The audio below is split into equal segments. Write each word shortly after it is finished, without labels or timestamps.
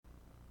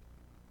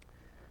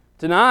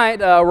Tonight,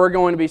 we're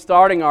going to be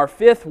starting our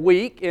 5th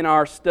week in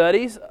our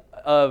studies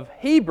of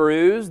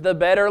Hebrews, the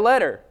better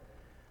letter.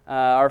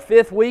 Our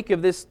 5th week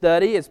of this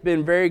study, it's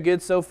been very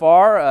good so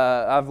far.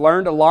 I've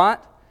learned a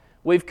lot.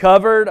 We've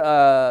covered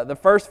the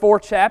first 4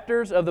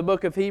 chapters of the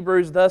book of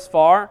Hebrews thus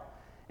far.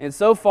 And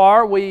so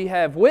far, we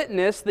have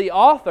witnessed the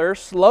author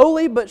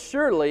slowly but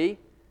surely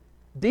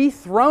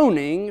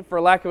dethroning, for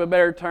lack of a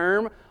better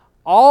term,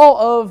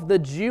 all of the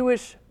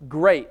Jewish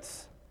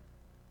greats.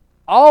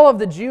 All of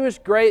the Jewish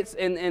greats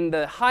in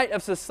the height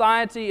of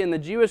society and the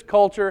Jewish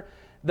culture,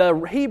 the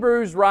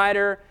Hebrews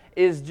writer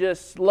is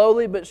just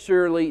slowly but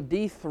surely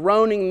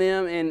dethroning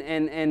them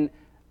and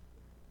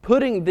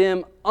putting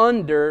them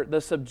under the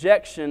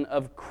subjection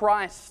of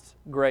Christ's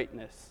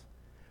greatness.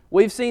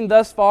 We've seen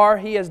thus far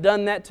He has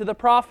done that to the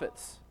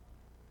prophets.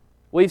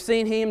 We've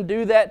seen Him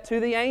do that to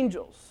the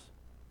angels.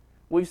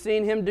 We've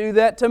seen Him do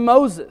that to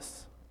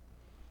Moses.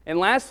 And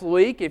last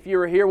week, if you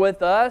were here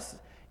with us,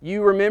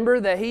 you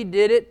remember that He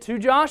did it to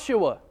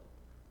Joshua,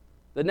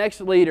 the next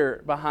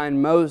leader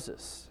behind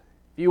Moses.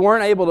 If you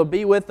weren't able to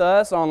be with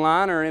us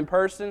online or in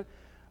person,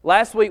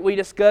 last week we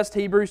discussed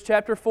Hebrews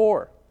chapter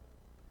 4.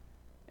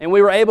 And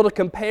we were able to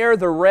compare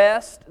the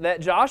rest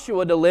that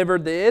Joshua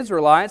delivered the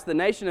Israelites, the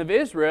nation of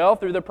Israel,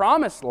 through the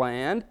promised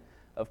land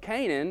of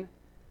Canaan.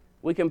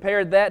 We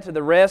compared that to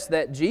the rest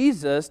that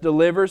Jesus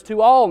delivers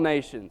to all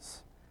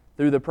nations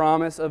through the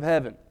promise of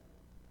heaven.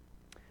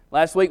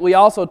 Last week we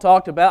also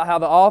talked about how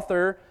the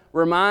author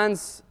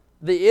reminds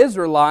them of the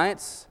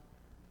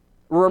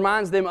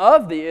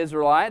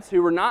Israelites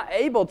who were not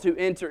able to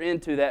enter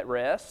into that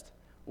rest.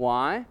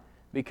 Why?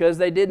 Because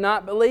they did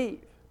not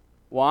believe.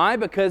 Why?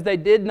 Because they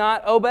did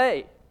not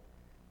obey.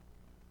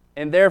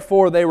 And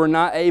therefore they were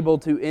not able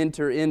to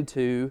enter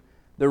into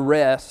the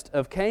rest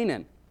of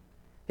Canaan.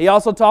 He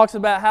also talks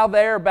about how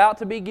they're about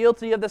to be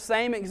guilty of the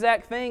same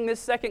exact thing this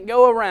second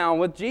go-around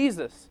with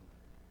Jesus.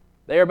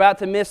 They're about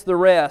to miss the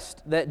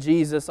rest that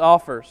Jesus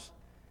offers,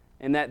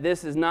 and that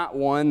this is not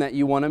one that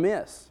you want to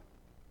miss.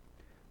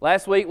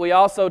 Last week we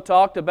also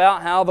talked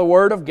about how the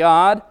Word of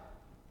God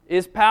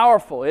is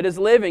powerful, it is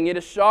living, it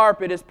is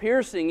sharp, it is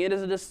piercing, it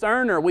is a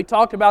discerner. We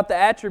talked about the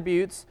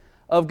attributes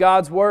of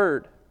God's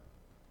Word,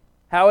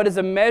 how it is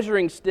a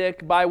measuring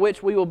stick by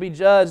which we will be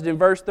judged. In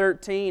verse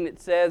 13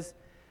 it says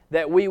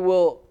that we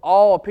will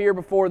all appear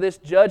before this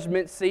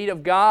judgment seat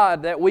of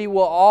God, that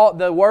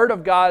the Word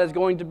of God is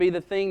going to be the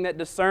thing that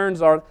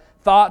discerns our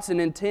thoughts and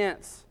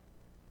intents,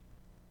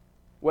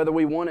 whether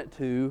we want it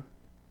to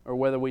or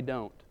whether we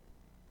don't.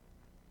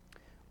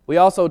 We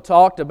also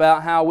talked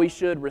about how we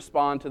should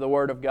respond to the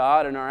Word of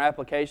God in our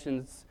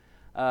applications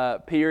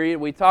period.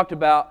 We talked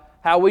about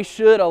how we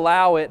should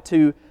allow it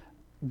to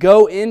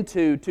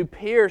to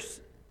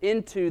pierce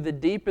into the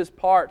deepest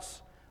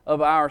parts of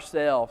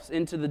ourselves,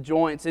 into the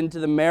joints, into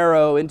the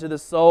marrow, into the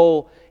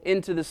soul,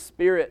 into the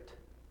spirit.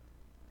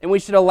 And we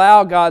should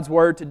allow God's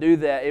Word to do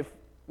that if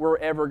we're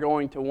ever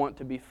going to want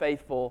to be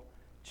faithful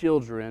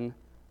children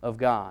of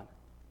God.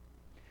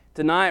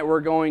 Tonight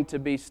we're going to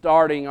be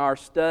starting our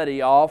study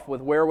off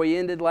with where we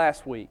ended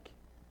last week.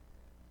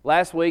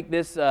 Last week,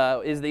 this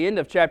is the end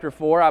of chapter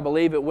 4. I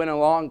believe it went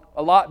along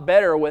a lot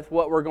better with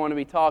what we're going to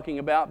be talking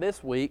about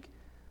this week.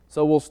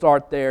 So we'll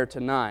start there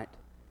tonight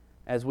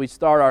as we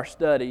start our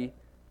study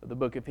of the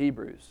book of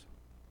Hebrews.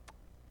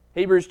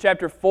 Hebrews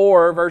chapter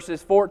 4,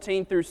 verses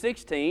 14 through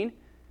 16,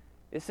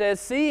 it says,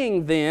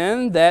 "Seeing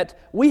then that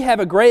we have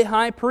a great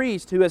high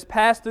priest who has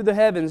passed through the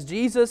heavens,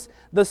 Jesus,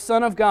 the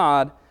Son of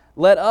God,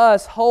 let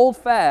us hold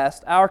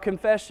fast our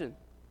confession.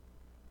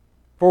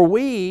 For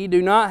we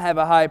do not have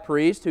a high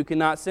priest who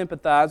cannot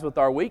sympathize with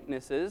our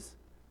weaknesses,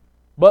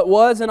 but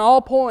was in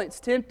all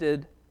points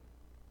tempted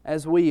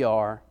as we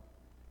are,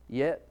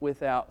 yet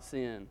without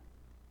sin.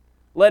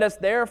 Let us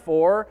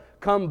therefore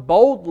come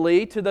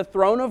boldly to the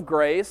throne of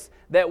grace,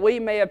 that we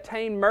may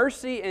obtain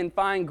mercy and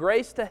find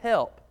grace to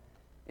help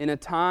in a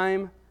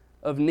time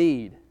of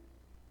need."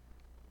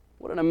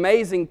 What an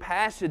amazing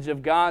passage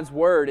of God's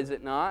Word, is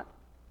it not?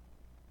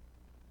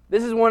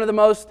 This is one of the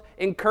most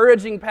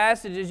encouraging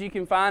passages you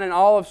can find in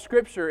all of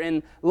Scripture,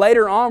 and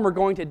later on we're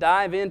going to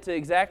dive into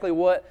exactly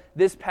what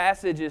this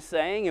passage is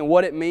saying and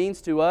what it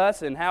means to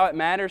us and how it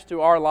matters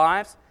to our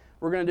lives.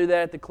 We're going to do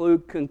that at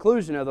the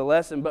conclusion of the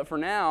lesson, but for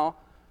now,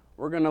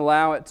 we're going to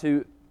allow it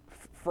to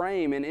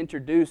frame and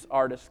introduce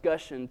our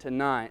discussion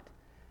tonight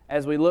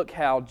as we look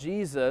how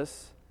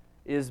Jesus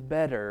is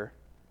better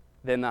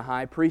than the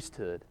high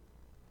priesthood.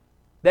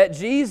 That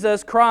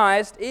Jesus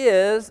Christ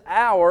is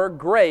our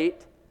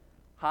great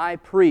high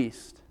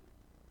priest.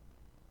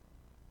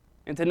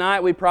 And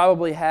tonight we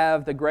probably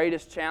have the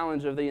greatest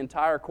challenge of the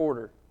entire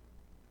quarter,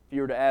 if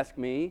you were to ask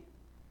me.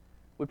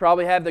 We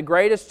probably have the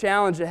greatest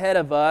challenge ahead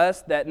of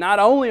us, that not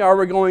only are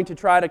we going to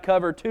try to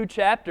cover 2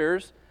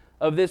 chapters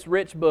of this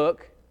rich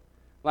book,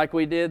 like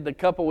we did a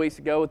couple weeks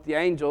ago with the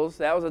angels.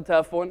 That was a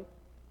tough one.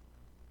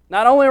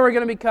 Not only are we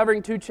going to be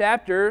covering 2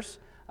 chapters,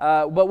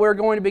 but we're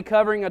going to be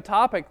covering a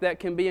topic that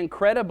can be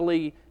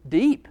incredibly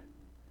deep,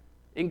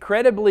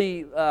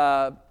 incredibly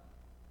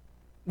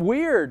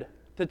weird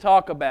to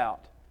talk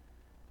about.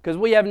 Because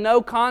we have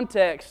no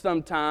context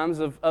sometimes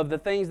of the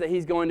things that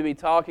he's going to be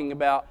talking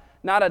about.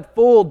 Not a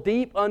full,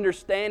 deep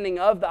understanding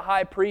of the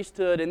high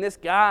priesthood and this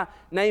guy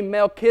named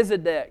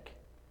Melchizedek.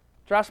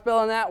 Try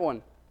spelling that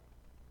one.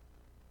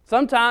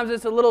 Sometimes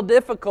it's a little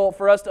difficult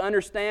for us to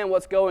understand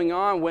what's going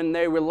on when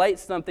they relate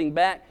something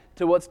back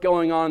to what's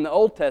going on in the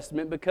Old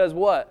Testament, because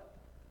what?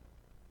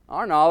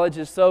 Our knowledge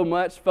is so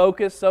much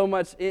focused, so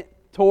much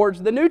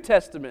towards the New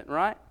Testament,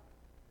 right?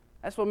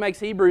 That's what makes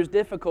Hebrews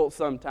difficult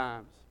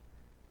sometimes.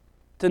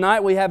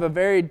 Tonight we have a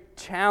very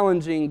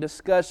challenging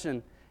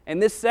discussion.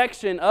 And this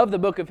section of the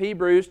book of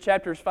Hebrews,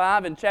 chapters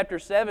 5 and chapter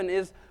 7,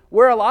 is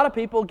where a lot of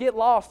people get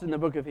lost in the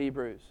book of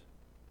Hebrews.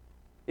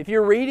 If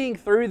you're reading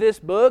through this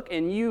book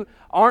and you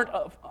aren't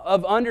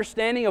of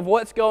understanding of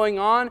what's going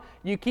on,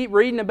 you keep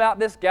reading about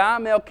this guy,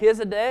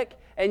 Melchizedek,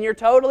 and you're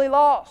totally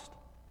lost.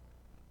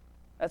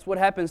 That's what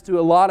happens to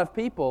a lot of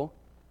people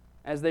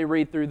as they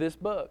read through this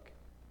book.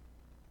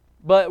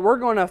 But we're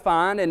going to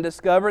find and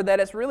discover that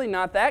it's really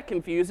not that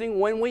confusing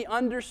when we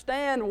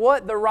understand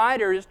what the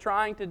writer is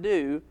trying to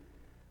do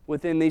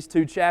within these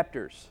two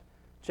chapters,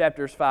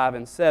 chapters 5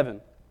 and 7.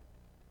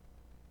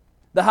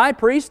 The high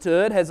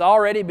priesthood has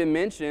already been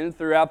mentioned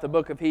throughout the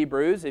book of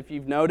Hebrews, if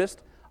you've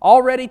noticed,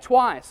 already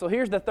twice. So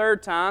here's the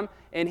third time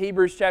in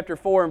Hebrews chapter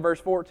 4 and verse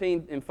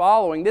 14 and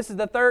following. This is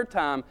the third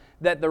time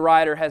that the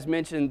writer has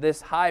mentioned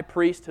this high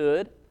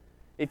priesthood.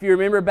 If you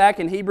remember back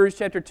in Hebrews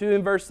chapter 2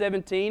 and verse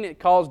 17, it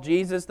calls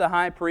Jesus the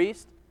high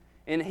priest.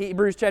 In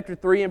Hebrews chapter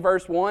 3 and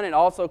verse 1, it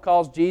also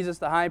calls Jesus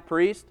the high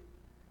priest.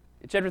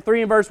 In chapter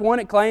 3 and verse 1,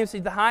 it claims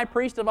He's the high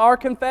priest of our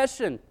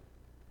confession,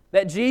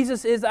 that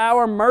Jesus is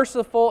our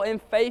merciful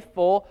and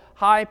faithful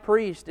high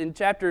priest. In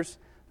chapters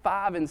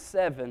 5 and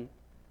 7,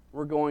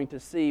 we're going to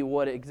see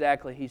what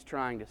exactly He's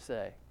trying to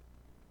say.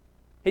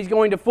 He's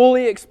going to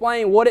fully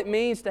explain what it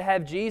means to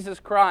have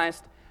Jesus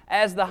Christ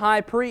as the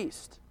high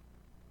priest.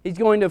 He's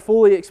going to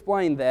fully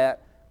explain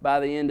that by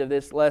the end of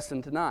this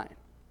lesson tonight.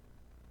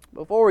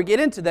 Before we get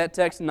into that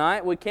text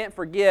tonight, we can't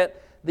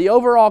forget the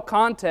overall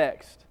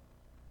context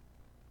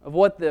of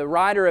what the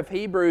writer of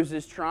Hebrews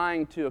is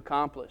trying to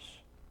accomplish.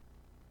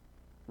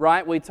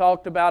 Right? We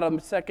talked about him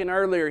a second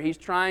earlier. He's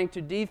trying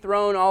to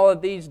dethrone all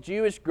of these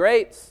Jewish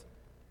greats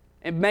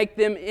and make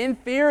them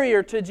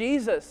inferior to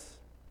Jesus.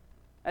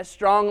 That's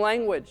strong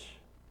language.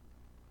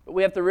 But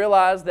we have to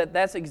realize that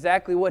that's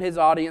exactly what his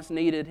audience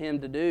needed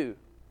him to do.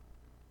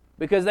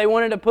 Because they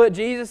wanted to put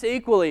Jesus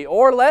equally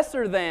or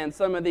lesser than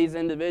some of these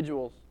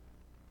individuals.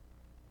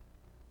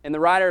 And the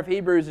writer of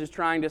Hebrews is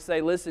trying to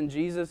say, listen,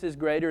 Jesus is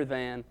greater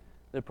than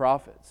the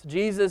prophets.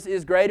 Jesus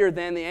is greater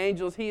than the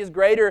angels. He is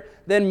greater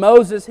than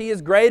Moses. He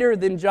is greater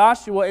than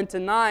Joshua. And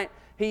tonight,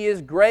 He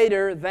is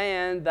greater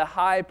than the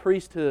high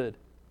priesthood.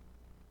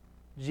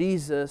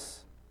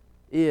 Jesus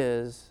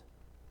is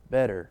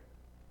better.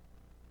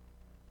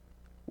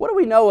 What do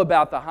we know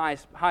about the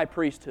high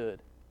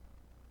priesthood?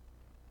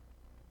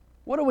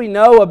 What do we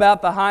know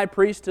about the high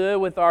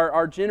priesthood with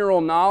our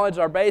general knowledge,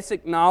 our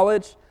basic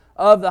knowledge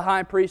of the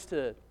high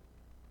priesthood?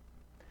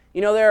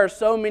 You know, there are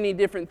so many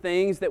different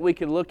things that we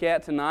could look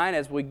at tonight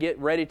as we get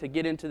ready to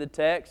get into the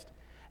text.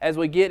 As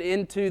we get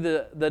into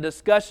the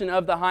discussion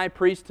of the high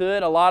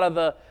priesthood, a lot of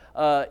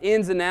the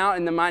ins and outs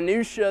and the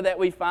minutiae that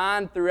we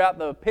find throughout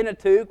the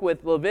Pentateuch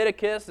with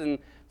Leviticus and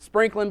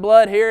sprinkling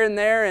blood here and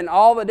there and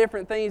all the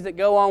different things that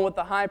go on with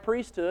the high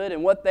priesthood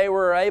and what they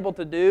were able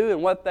to do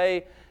and what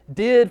they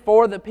did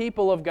for the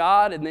people of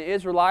God and the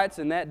Israelites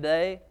in that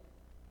day.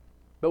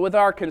 But with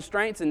our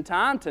constraints in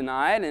time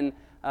tonight and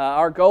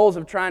our goals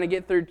of trying to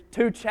get through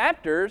 2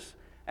 chapters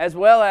as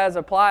well as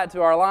apply it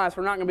to our lives,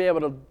 we're not going to be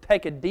able to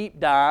take a deep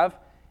dive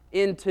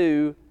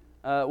into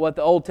what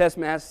the Old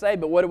Testament has to say.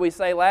 But what did we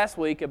say last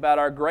week about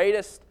our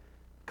greatest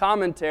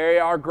commentary,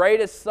 our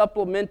greatest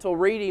supplemental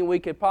reading we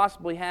could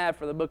possibly have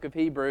for the book of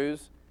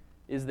Hebrews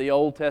is the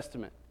Old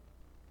Testament.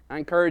 I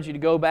encourage you to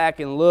go back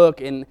and look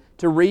and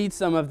to read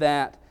some of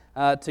that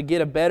to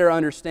get a better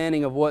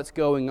understanding of what's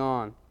going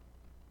on.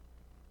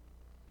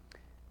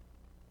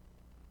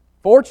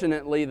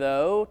 Fortunately,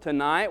 though,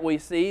 tonight we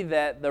see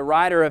that the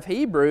writer of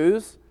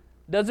Hebrews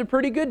does a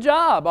pretty good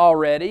job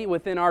already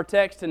within our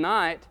text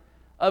tonight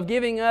of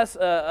giving us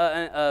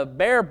a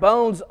bare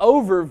bones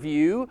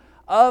overview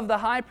of the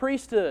high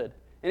priesthood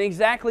and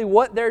exactly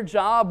what their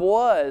job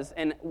was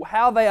and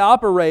how they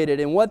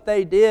operated and what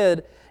they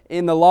did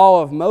in the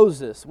law of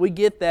Moses. We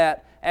get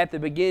that at the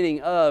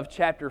beginning of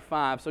chapter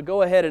 5. So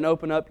go ahead and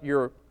open up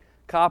your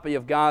copy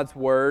of God's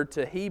Word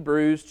to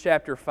Hebrews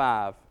chapter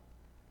 5.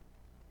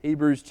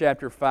 Hebrews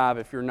chapter 5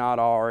 if you're not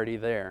already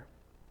there.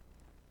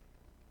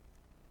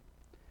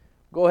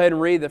 Go ahead and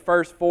read the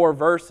first 4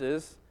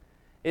 verses.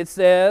 It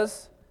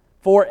says,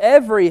 "For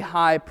every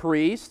high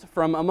priest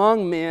from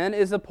among men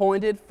is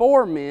appointed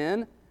for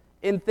men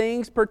in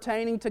things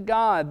pertaining to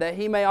God, that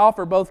he may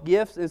offer both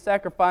gifts and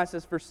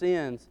sacrifices for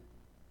sins.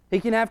 He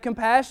can have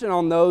compassion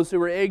on those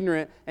who are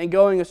ignorant and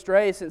going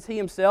astray, since he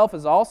himself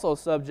is also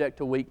subject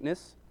to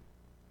weakness.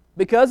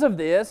 Because of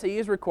this, he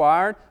is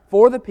required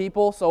for the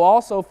people, so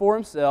also for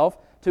himself,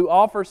 to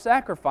offer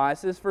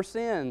sacrifices for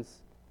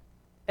sins.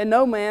 And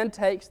no man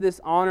takes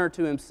this honor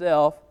to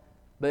himself,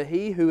 but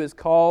he who is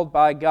called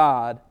by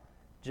God,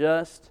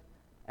 just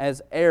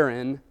as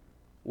Aaron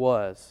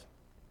was."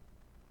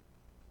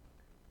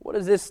 What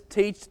does this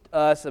teach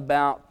us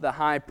about the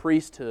high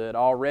priesthood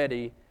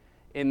already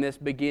in this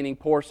beginning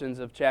portions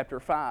of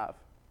chapter 5?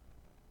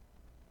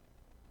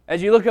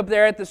 As you look up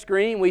there at the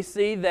screen, we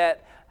see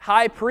that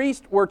high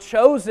priests were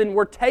chosen,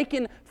 were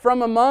taken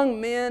from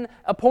among men,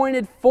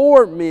 appointed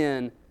for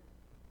men.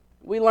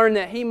 We learn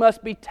that he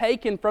must be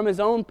taken from his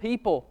own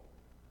people.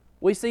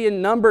 We see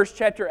in Numbers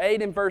chapter 8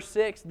 and verse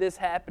 6 this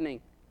happening.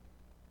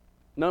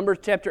 Numbers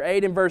chapter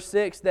 8 and verse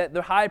 6, that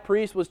the high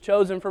priest was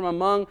chosen from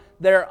among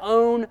their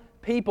own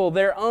people,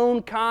 their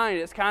own kind.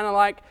 It's kind of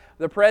like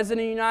the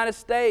President of the United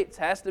States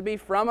has to be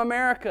from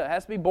America,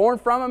 has to be born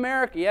from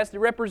America. He has to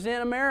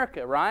represent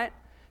America, right?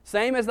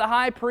 Same as the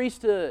high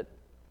priesthood.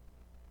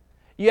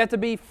 You have to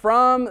be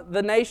from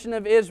the nation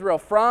of Israel,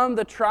 from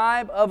the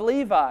tribe of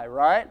Levi,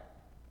 right?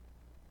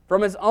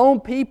 From his own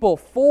people,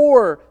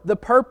 for the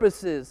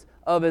purposes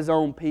of his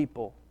own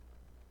people.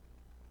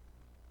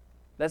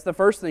 That's the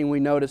first thing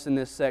we notice in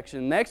this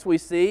section. Next, we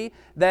see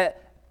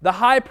that the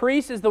high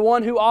priest is the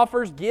one who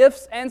offers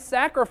gifts and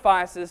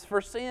sacrifices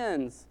for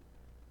sins.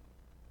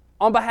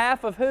 On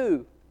behalf of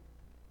who?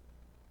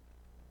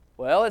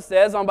 Well, it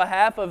says on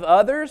behalf of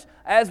others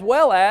as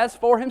well as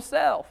for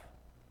himself.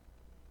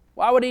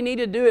 Why would he need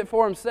to do it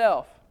for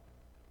himself?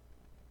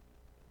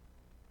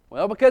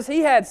 Well, because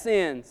he had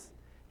sins.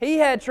 He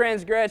had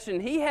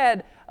transgression. He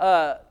had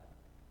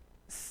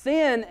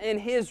sin in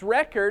his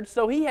record,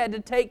 so he had to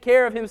take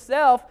care of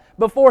himself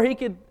before he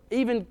could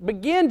even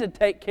begin to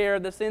take care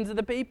of the sins of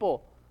the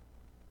people.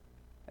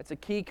 That's a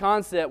key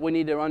concept we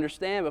need to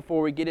understand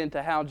before we get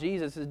into how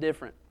Jesus is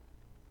different.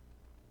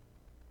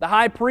 The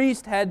high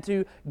priest had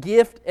to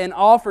gift and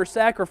offer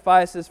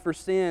sacrifices for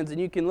sins, and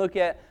you can look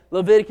at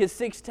Leviticus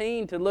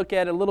 16 to look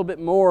at a little bit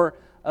more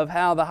of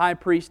how the high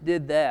priest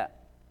did that.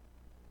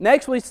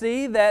 Next, we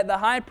see that the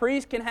high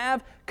priest can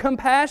have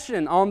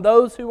compassion on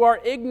those who are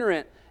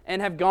ignorant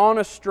and have gone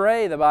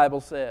astray, the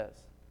Bible says.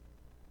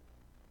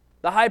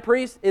 The high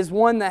priest is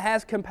one that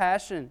has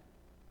compassion.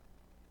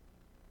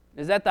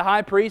 Is that the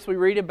high priest we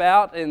read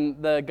about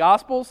in the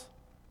Gospels?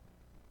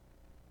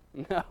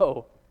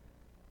 No.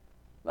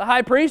 The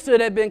high priesthood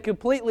had been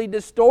completely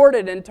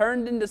distorted and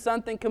turned into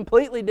something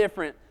completely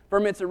different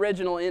from its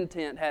original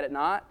intent, had it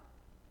not?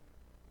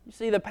 You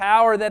see the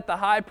power that the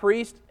high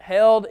priest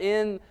held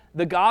in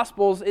the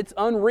Gospels, it's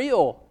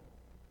unreal.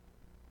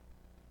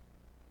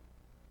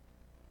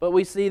 But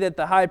we see that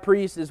the high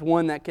priest is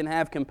one that can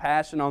have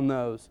compassion on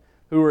those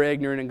who are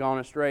ignorant and gone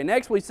astray.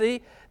 Next, we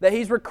see that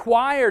he's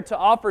required to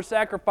offer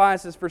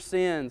sacrifices for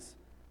sins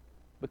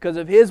because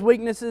of his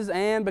weaknesses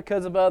and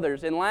because of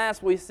others. And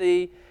last, we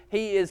see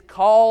he is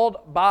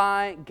called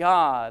by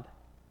God,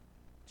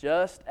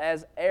 just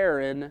as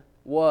Aaron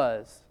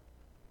was.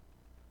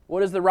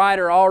 What is the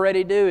writer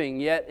already doing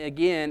yet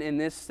again in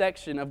this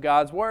section of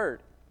God's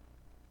Word?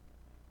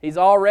 He's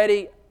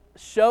already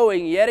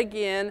showing yet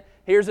again,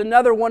 here's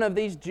another one of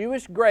these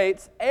Jewish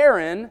greats,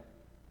 Aaron,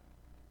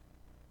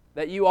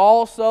 that you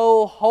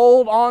also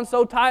hold on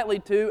so tightly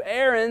to.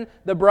 Aaron,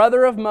 the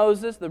brother of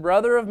Moses, the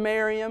brother of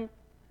Miriam,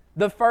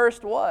 the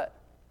first what?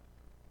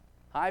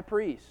 High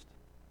priest.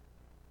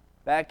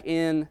 Back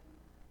in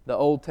the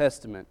Old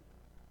Testament.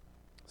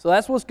 So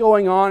that's what's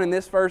going on in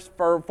this first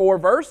 4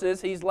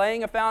 verses. He's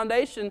laying a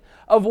foundation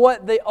of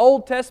what the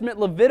Old Testament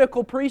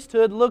Levitical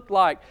priesthood looked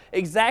like.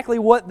 Exactly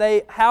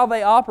how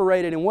they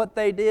operated and what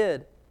they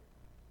did.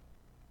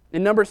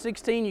 In number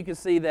 16, you can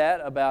see that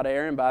about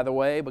Aaron, by the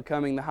way,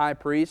 becoming the high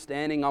priest,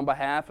 standing on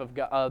behalf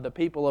of the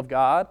people of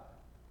God.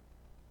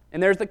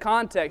 And there's the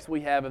context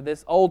we have of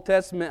this Old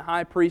Testament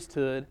high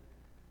priesthood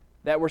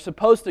that we're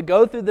supposed to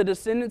go through the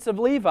descendants of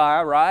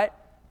Levi, right?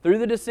 Through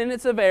the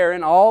descendants of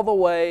Aaron, all the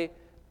way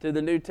to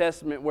the New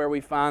Testament where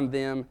we find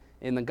them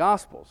in the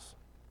Gospels.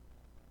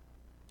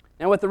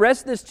 Now, with the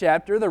rest of this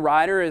chapter, the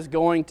writer is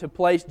going to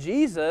place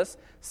Jesus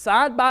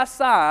side by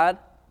side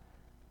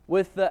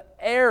with the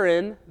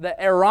Aaron, the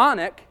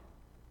Aaronic,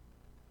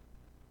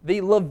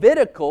 the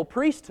Levitical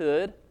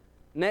priesthood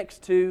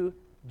next to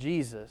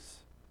Jesus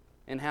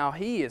and how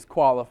he is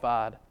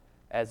qualified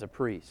as a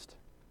priest.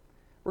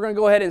 We're going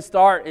to go ahead and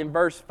start in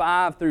verse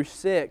 5 through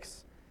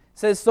 6. It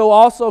says, "So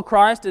also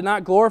Christ did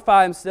not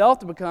glorify himself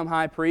to become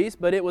high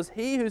priest, but it was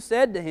he who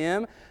said to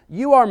him,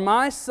 'You are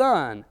my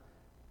son.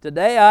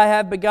 Today I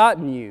have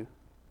begotten you.'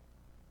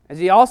 As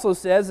he also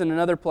says in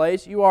another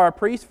place, 'You are a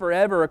priest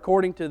forever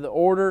according to the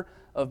order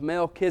of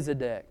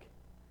Melchizedek.'"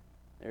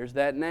 There's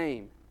that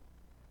name,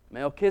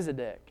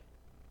 Melchizedek.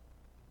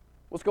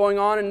 What's going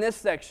on in this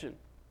section?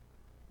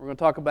 We're going to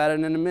talk about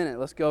it in a minute.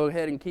 Let's go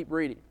ahead and keep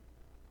reading.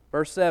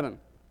 Verse 7.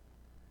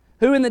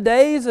 "Who in the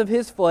days of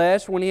his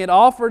flesh, when he had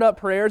offered up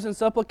prayers and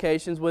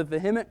supplications with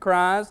vehement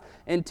cries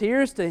and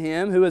tears to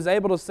him who was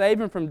able to save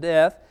him from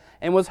death,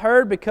 and was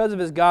heard because of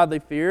his godly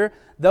fear,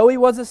 though he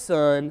was a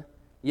son,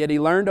 yet he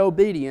learned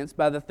obedience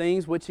by the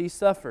things which he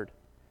suffered.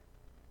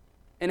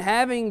 And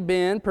having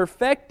been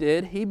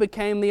perfected, he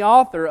became the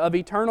author of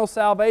eternal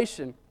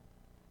salvation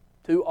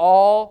to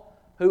all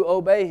who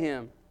obey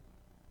Him.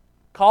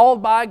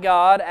 Called by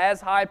God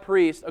as high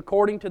priest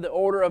according to the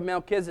order of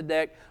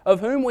Melchizedek, of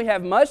whom we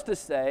have much to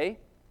say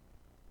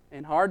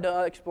and hard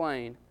to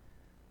explain,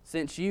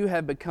 since you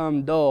have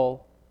become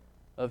dull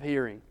of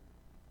hearing.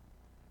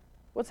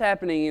 What's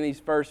happening in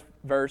these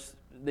verses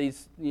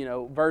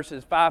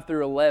 5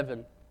 through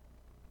 11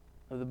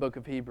 of the book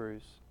of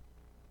Hebrews?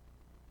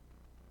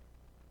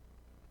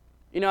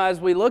 As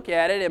we look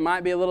at it, it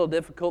might be a little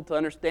difficult to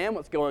understand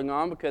what's going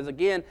on because,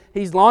 again,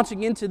 he's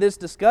launching into this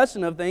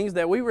discussion of things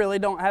that we really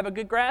don't have a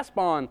good grasp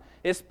on,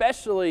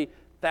 especially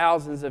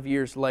thousands of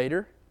years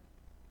later.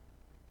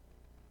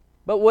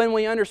 But when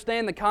we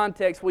understand the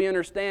context, we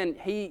understand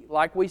he,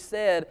 like we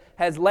said,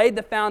 has laid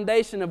the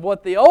foundation of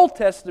what the Old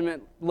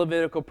Testament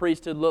Levitical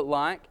priesthood looked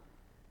like,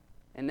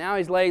 and now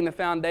he's laying the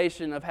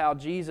foundation of how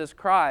Jesus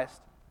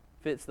Christ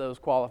fits those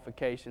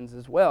qualifications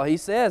as well. He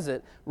says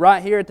it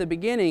right here at the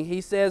beginning.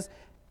 He says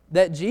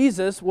that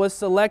Jesus was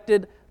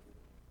selected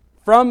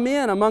from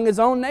men among His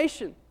own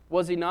nation,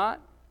 was He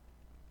not?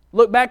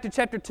 Look back to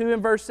chapter 2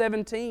 and verse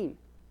 17.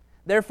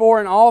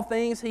 Therefore, in all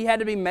things He had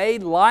to be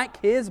made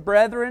like His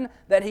brethren,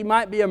 that He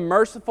might be a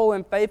merciful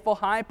and faithful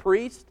high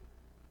priest.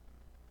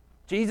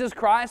 Jesus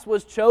Christ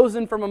was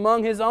chosen from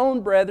among His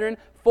own brethren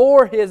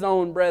for His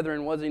own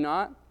brethren, was He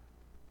not?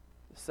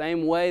 The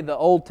same way the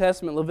Old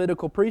Testament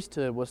Levitical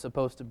priesthood was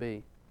supposed to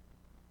be.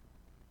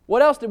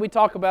 What else did we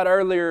talk about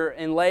earlier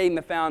in laying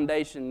the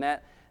foundation?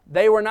 That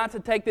they were not to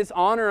take this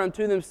honor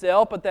unto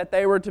themselves, but that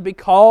they were to be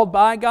called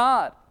by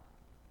God.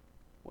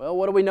 Well,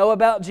 what do we know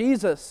about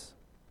Jesus?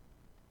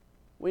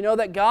 We know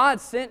that God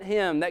sent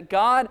Him, that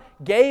God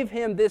gave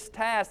Him this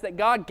task, that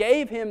God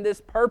gave Him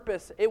this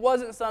purpose. It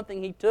wasn't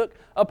something He took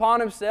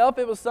upon Himself,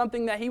 it was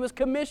something that He was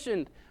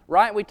commissioned.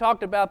 Right? We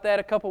talked about that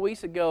a couple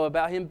weeks ago,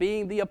 about Him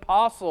being the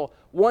apostle,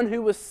 one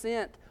who was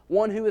sent,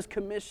 one who was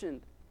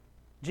commissioned.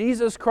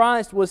 Jesus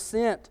Christ was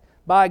sent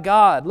by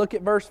God. Look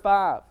at verse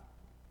 5.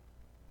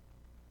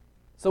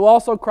 So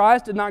also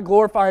Christ did not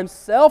glorify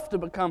Himself to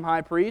become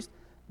high priest,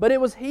 but it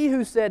was He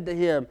who said to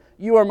Him,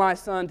 "You are my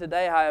Son,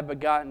 today I have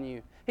begotten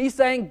you." He's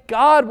saying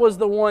God was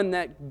the one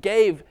that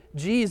gave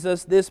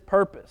Jesus this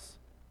purpose.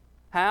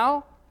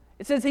 How?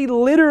 It says He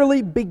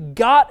literally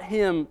begot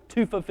Him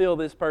to fulfill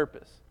this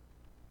purpose.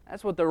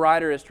 That's what the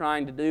writer is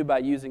trying to do by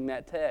using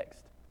that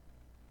text.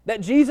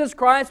 That Jesus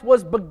Christ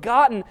was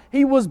begotten.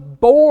 He was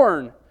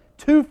born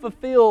to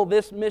fulfill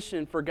this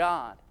mission for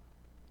God,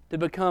 to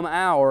become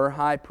our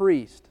high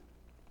priest.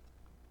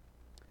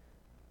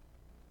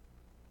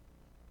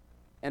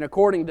 And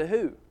according to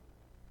who? It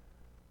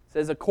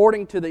says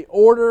according to the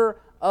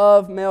order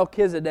of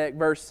Melchizedek,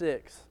 verse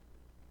 6.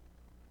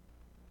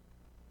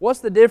 What's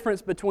the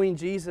difference between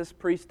Jesus'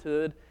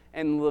 priesthood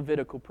and the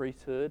Levitical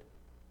priesthood?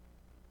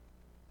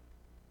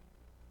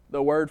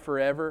 The word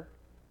forever.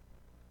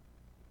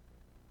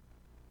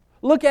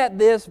 Look at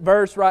this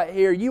verse right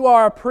here. You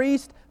are a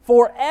priest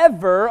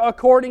forever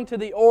according to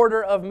the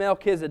order of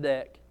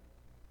Melchizedek.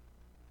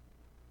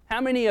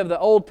 How many of the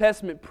Old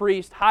Testament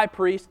priests, high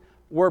priests,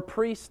 were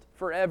priests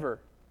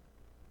forever?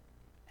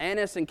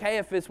 Annas and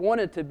Caiaphas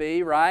wanted to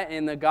be, right,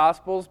 in the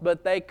Gospels,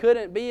 but they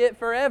couldn't be it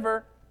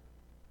forever.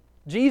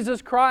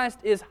 Jesus Christ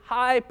is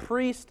high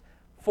priest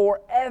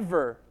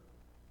forever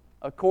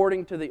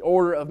according to the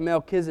order of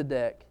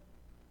Melchizedek.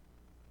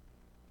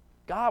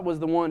 God was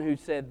the one who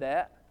said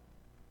that.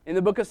 In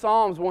the book of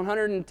Psalms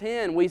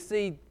 110, we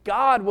see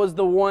God was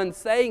the one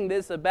saying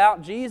this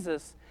about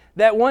Jesus,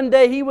 that one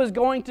day He was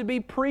going to be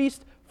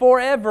priest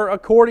forever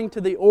according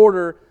to the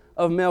order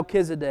of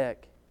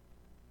Melchizedek.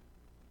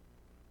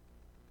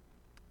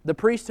 The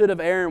priesthood of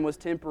Aaron was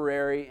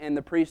temporary, and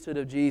the priesthood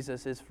of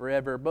Jesus is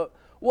forever. But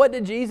what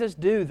did Jesus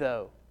do,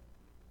 though?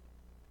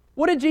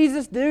 What did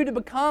Jesus do to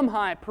become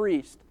high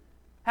priest?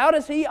 How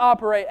does He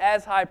operate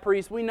as high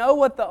priest? We know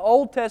what the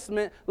Old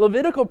Testament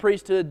Levitical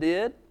priesthood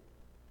did.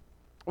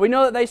 We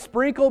know that they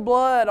sprinkled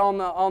blood on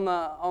the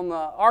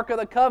Ark of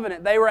the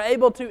Covenant. They were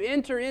able to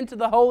enter into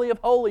the Holy of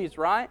Holies,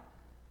 right?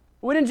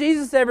 When did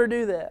Jesus ever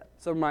do that,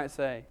 some might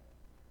say?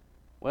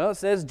 Well, it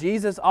says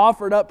Jesus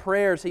offered up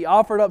prayers. He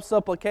offered up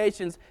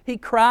supplications. He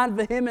cried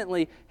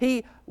vehemently.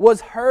 He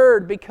was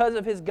heard because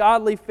of His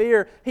godly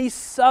fear. He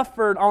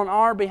suffered on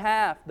our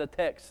behalf, the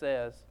text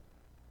says.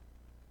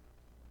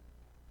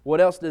 What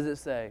else does it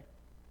say?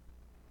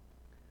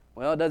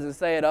 Well, it doesn't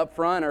say it up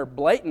front or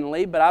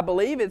blatantly, but I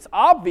believe it's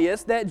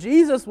obvious that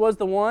Jesus was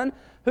the one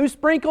who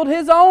sprinkled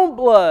His own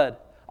blood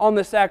on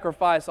the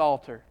sacrifice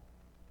altar.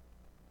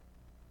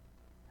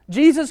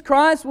 Jesus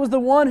Christ was the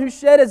one who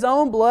shed His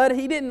own blood.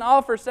 He didn't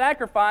offer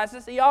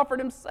sacrifices, He offered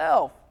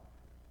Himself.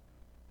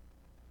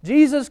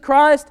 Jesus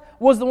Christ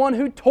was the one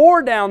who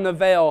tore down the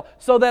veil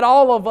so that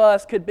all of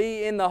us could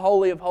be in the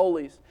Holy of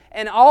Holies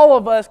and all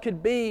of us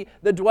could be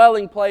the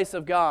dwelling place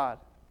of God.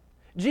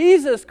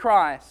 Jesus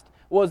Christ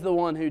was the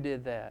one who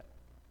did that.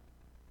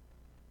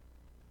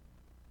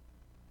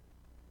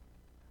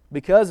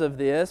 Because of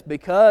this,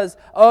 because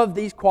of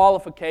these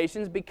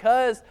qualifications,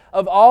 because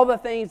of all the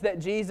things that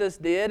Jesus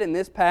did in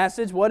this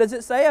passage, what does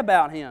it say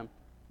about Him?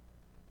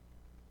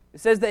 It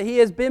says that He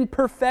has been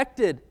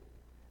perfected,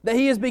 that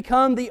He has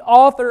become the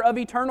author of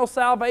eternal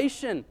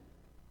salvation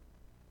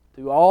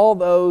to all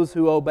those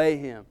who obey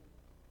Him.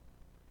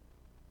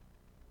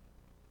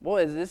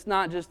 Boy, is this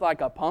not just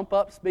like a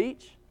pump-up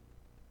speech?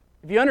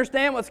 If you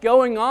understand what's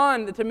going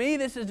on, to me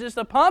this is just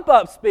a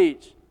pump-up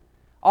speech.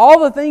 All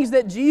the things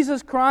that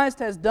Jesus Christ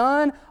has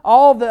done,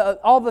 all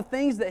the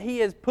things that He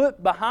has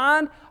put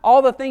behind,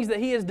 all the things that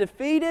He has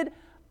defeated,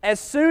 as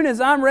soon as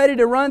I'm ready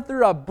to run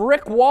through a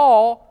brick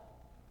wall,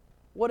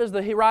 what does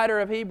the writer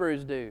of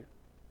Hebrews do?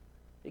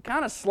 He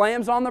kind of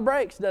slams on the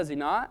brakes, does he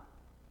not?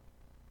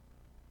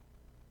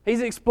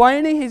 He's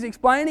explaining,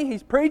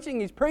 he's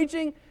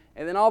preaching,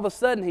 and then all of a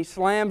sudden He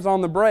slams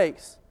on the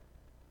brakes.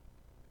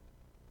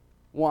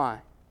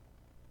 Why?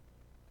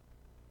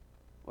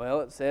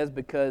 Well, it says,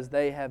 because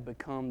they have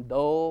become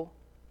dull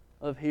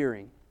of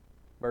hearing.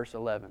 Verse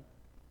 11.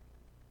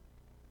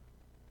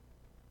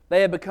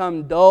 They have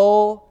become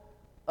dull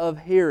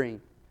of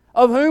hearing,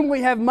 of whom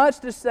we have much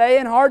to say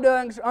and hard to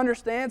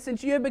understand,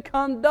 since you have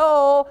become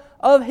dull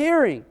of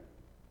hearing.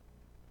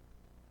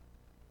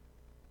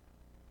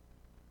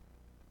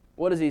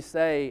 What does He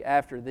say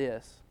after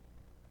this?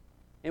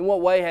 In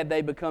what way had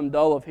they become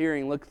dull of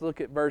hearing?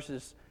 Look at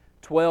verses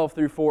 12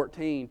 through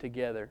 14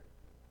 together.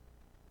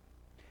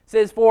 It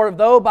says, for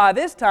though by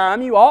this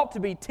time you ought to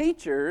be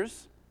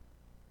teachers,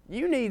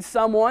 you need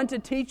someone to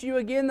teach you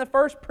again the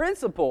first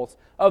principles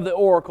of the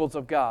oracles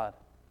of God.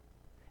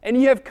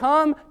 And you have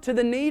come to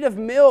the need of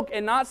milk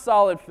and not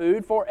solid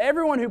food, for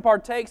everyone who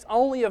partakes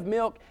only of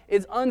milk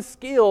is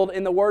unskilled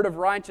in the word of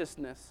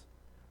righteousness,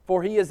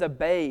 for he is a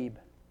babe.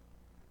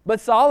 But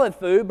solid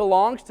food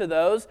belongs to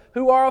those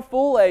who are of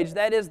full age,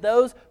 that is,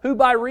 those who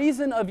by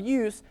reason of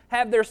use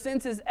have their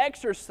senses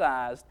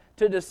exercised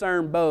to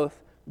discern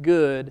both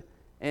good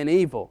and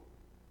evil.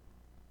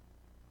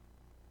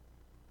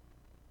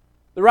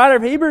 The writer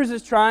of Hebrews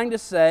is trying to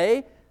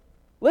say,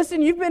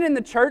 listen, you've been in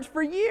the church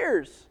for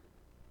years.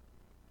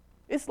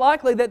 It's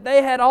likely that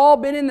they had all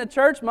been in the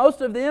church,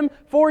 most of them,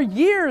 for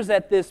years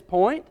at this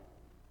point.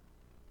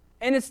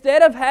 And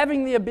instead of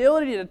having the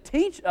ability to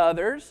teach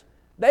others,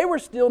 they were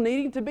still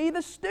needing to be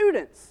the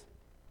students.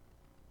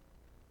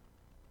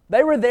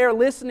 They were there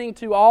listening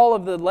to all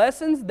of the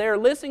lessons. They're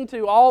listening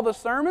to all the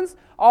sermons,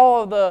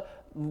 all of the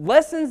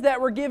lessons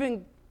that were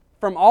given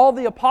from all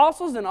the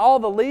apostles and all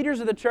the leaders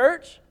of the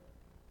church.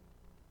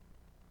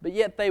 But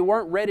yet they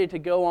weren't ready to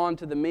go on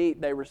to the meat.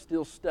 They were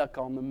still stuck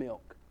on the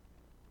milk.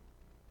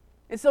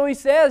 And so he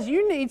says,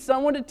 you need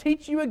someone to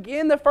teach you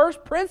again the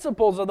first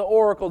principles of the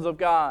oracles of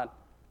God.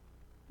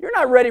 You're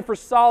not ready for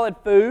solid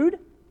food.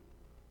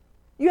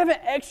 You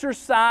haven't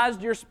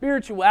exercised your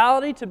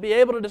spirituality to be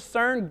able to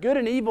discern good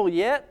and evil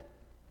yet.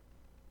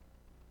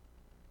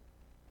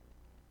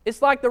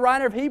 It's like the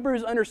writer of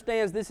Hebrews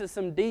understands this is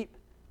some deep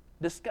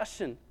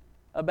discussion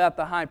about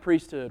the high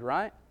priesthood,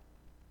 right?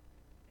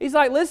 He's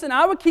like, listen,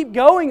 I would keep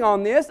going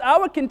on this. I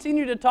would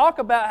continue to talk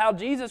about how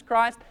Jesus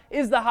Christ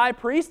is the high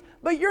priest,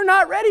 but you're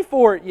not ready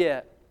for it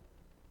yet.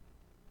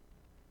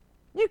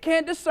 You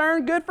can't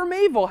discern good from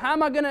evil. How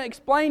am I going to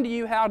explain to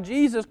you how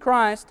Jesus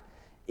Christ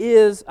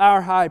is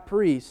our high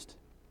priest?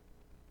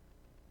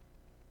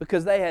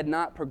 Because they had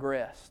not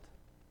progressed.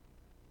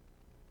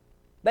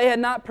 They had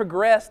not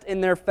progressed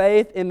in their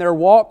faith, in their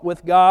walk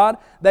with God.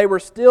 They were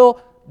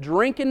still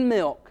drinking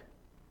milk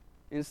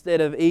instead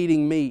of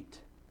eating meat.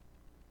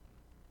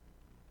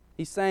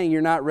 He's saying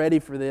you're not ready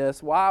for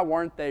this. Why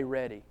weren't they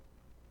ready?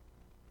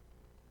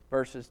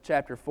 Verses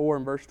chapter 4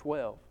 and verse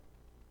 12.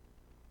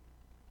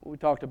 What we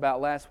talked about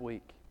last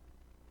week.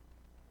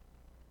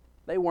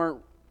 They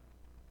weren't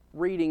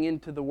reading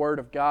into the Word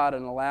of God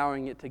and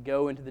allowing it to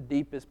go into the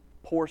deepest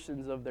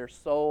portions of their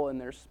soul and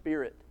their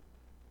spirit.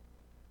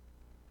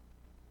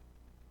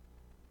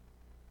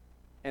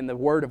 And the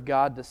Word of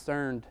God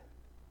discerned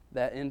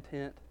that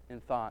intent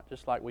and thought,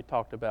 just like we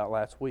talked about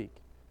last week.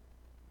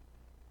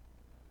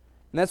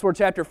 And that's where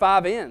chapter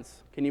 5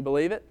 ends. Can you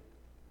believe it?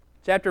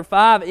 Chapter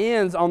 5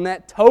 ends on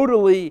that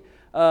totally,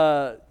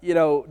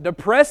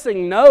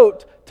 depressing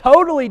note,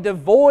 totally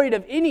devoid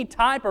of any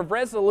type of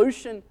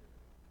resolution.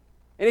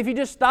 And if you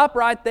just stop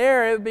right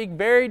there, it would be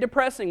very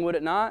depressing, would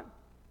it not?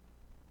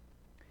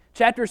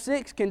 Chapter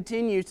 6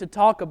 continues to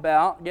talk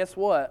about, guess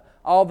what?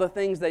 All the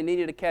things they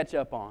needed to catch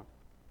up on.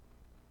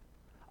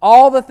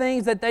 All the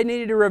things that they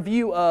needed a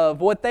review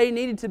of, what they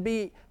needed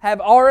to have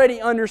already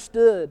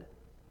understood.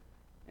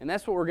 And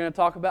that's what we're going to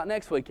talk about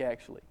next week,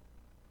 actually.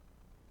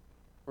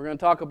 We're going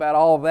to talk about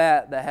all of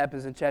that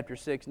happens in chapter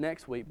 6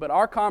 next week. But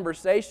our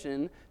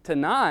conversation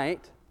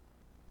tonight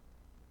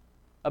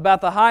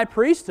about the high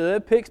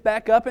priesthood picks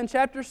back up in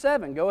chapter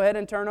 7. Go ahead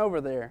and turn over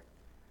there.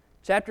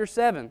 Chapter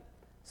 7.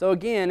 So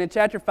again, in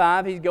chapter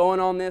 5, he's going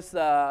on this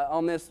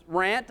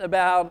rant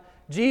about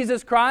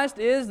Jesus Christ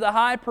is the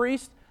high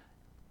priest.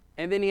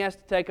 And then he has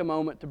to take a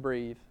moment to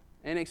breathe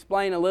and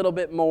explain a little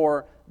bit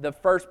more the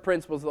first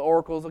principles of the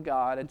oracles of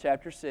God in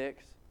chapter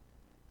 6.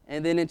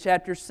 And then in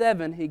chapter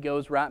 7, he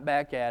goes right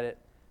back at it,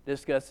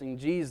 discussing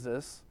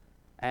Jesus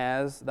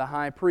as the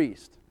high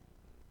priest.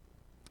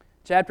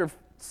 Chapter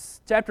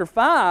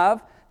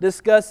 5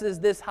 discusses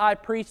this high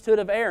priesthood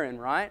of Aaron,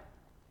 right?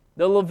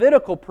 The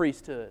Levitical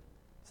priesthood.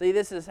 See,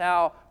 this is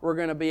how we're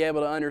going to be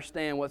able to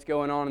understand what's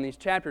going on in these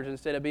chapters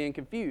instead of being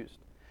confused.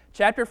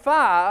 Chapter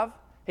 5,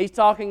 he's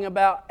talking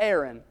about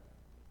Aaron.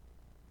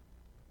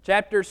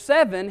 Chapter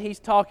 7, he's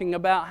talking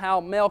about how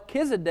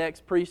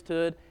Melchizedek's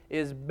priesthood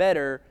is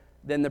better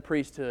than the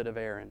priesthood of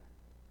Aaron.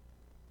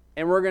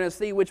 And we're going to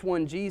see which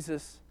one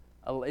Jesus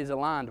is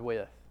aligned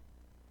with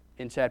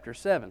in chapter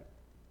 7.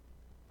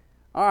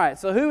 All right,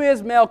 so who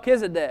is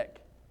Melchizedek?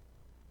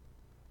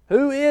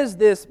 Who is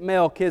this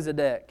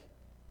Melchizedek?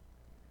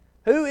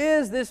 Who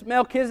is this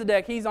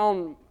Melchizedek? He's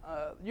on,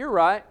 you're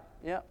right.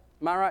 Yep,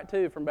 am I right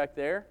too from back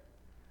there?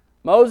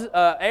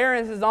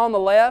 Aaron is on the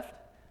left.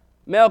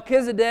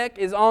 Melchizedek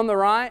is on the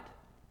right.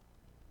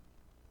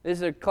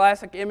 These are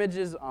classic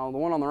images. Oh, the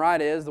one on the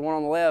right is. The one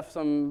on the left,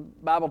 some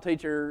Bible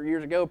teacher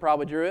years ago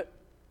probably drew it.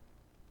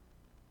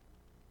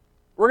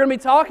 We're going to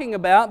be talking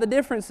about the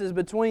differences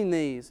between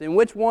these and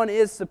which one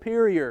is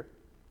superior.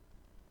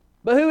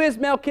 But who is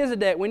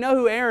Melchizedek? We know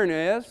who Aaron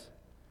is.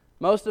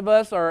 Most of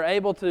us are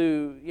able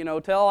to,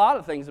 tell a lot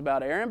of things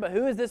about Aaron, but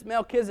who is this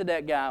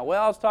Melchizedek guy?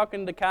 Well, I was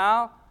talking to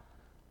Kyle.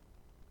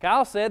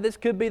 Kyle said this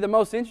could be the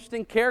most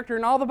interesting character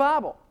in all the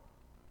Bible.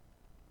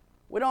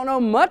 We don't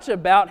know much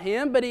about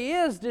him, but he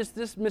is just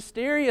this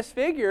mysterious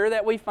figure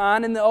that we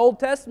find in the Old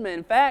Testament.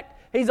 In fact,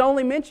 he's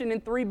only mentioned in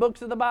 3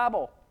 books of the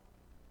Bible.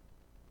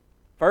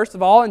 First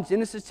of all, in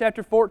Genesis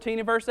chapter 14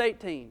 and verse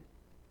 18.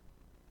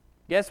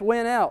 Guess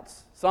when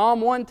else? Psalm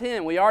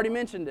 110, we already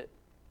mentioned it.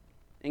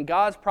 In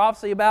God's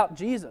prophecy about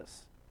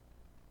Jesus.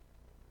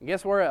 And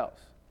guess where else?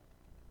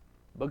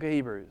 Book of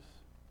Hebrews.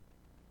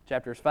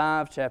 Chapters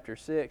 5, chapter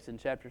 6, and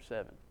chapter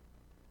 7.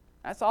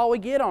 That's all we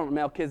get on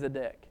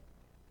Melchizedek.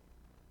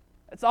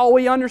 That's all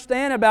we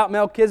understand about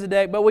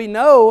Melchizedek, but we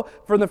know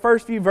from the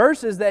first few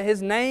verses that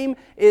his name,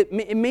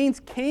 it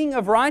means King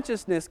of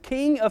Righteousness,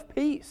 King of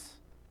Peace.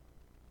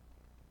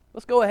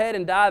 Let's go ahead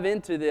and dive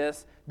into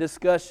this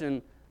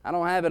discussion. I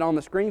don't have it on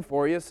the screen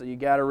for you, so you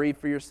got to read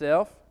for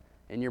yourself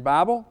in your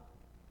Bible.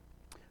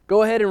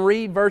 Go ahead and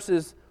read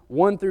verses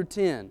 1 through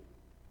 10.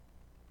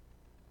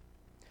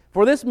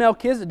 For this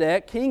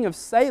Melchizedek, king of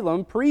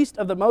Salem, priest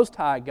of the Most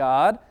High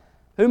God,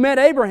 who met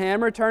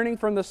Abraham returning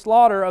from the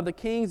slaughter of the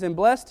kings and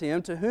blessed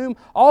him, to whom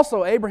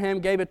also Abraham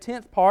gave a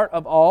 10th part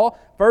of all,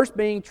 first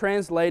being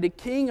translated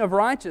King of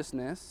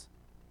Righteousness,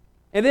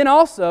 and then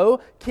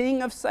also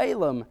King of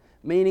Salem,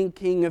 meaning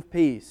King of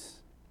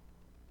Peace.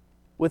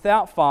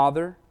 Without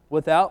father,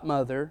 without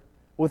mother,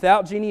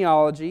 without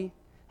genealogy,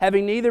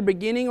 having neither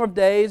beginning of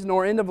days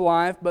nor end of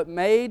life, but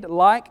made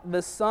like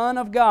the Son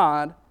of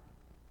God,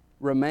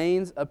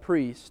 remains a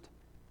priest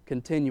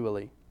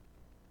continually.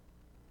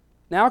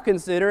 Now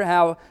consider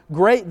how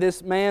great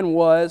this man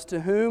was,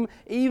 to whom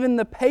even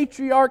the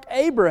patriarch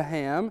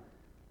Abraham,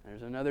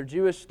 there's another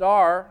Jewish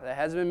star that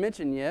hasn't been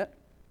mentioned yet,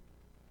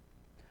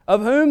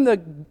 of whom the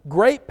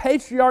great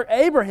patriarch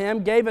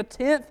Abraham gave a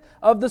 10th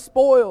of the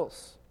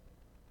spoils.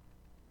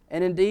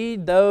 And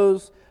indeed,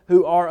 those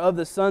who are of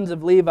the sons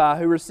of Levi,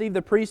 who receive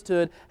the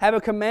priesthood, have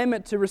a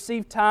commandment to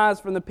receive tithes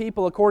from the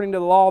people according to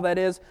the law, that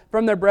is,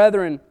 from their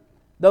brethren,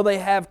 though they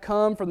have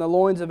come from the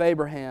loins of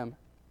Abraham.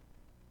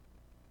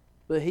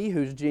 But he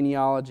whose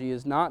genealogy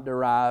is not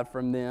derived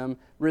from them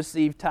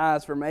received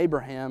tithes from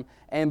Abraham,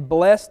 and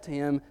blessed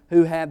him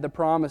who had the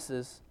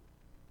promises.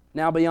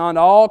 Now beyond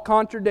all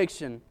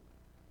contradiction,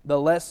 the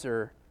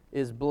lesser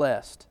is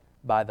blessed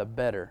by the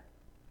better.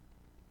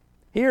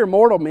 Here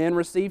mortal men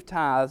receive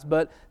tithes,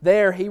 but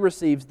there he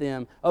receives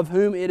them, of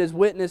whom it is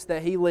witnessed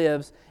that he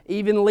lives.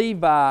 Even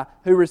Levi,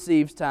 who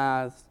receives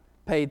tithes,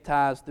 paid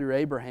tithes through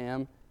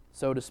Abraham,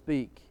 so to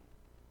speak.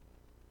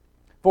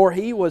 For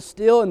he was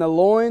still in the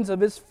loins of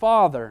his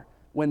father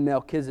when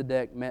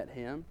Melchizedek met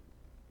him.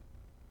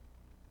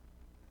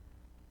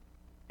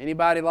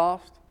 Anybody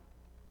lost?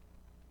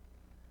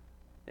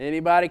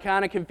 Anybody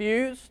kind of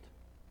confused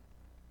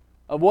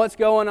of what's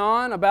going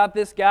on about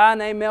this guy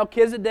named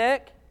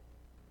Melchizedek?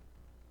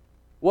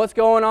 What's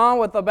going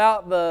on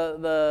about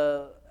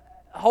the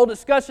whole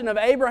discussion of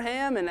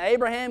Abraham and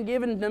Abraham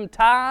giving them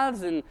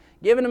tithes and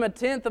giving them a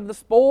 10th of the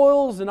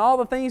spoils and all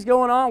the things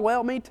going on?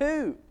 Well, me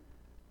too,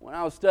 when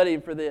I was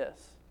studying for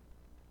this.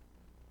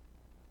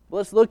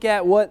 Let's look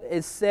at what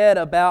is said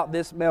about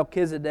this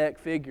Melchizedek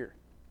figure.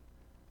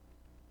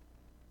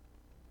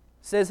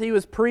 It says he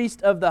was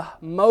priest of the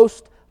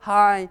Most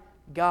High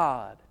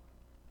God.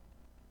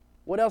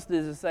 What else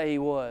does it say he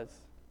was?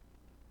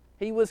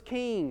 He was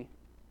king.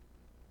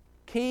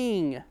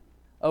 King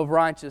of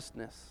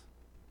righteousness.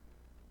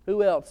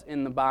 Who else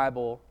in the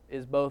Bible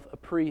is both a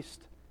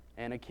priest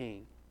and a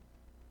king?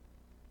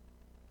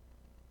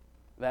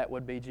 That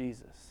would be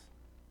Jesus.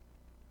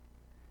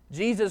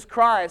 Jesus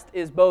Christ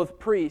is both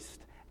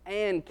priest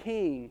and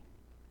king.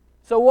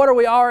 So what are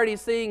we already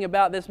seeing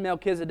about this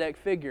Melchizedek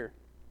figure?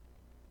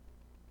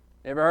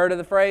 Ever heard of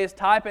the phrase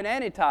type and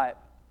antitype?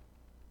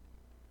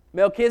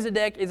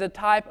 Melchizedek is a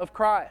type of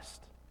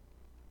Christ.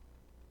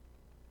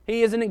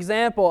 He is an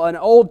example, an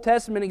Old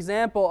Testament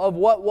example of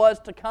what was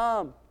to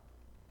come.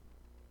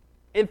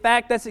 In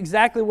fact, that's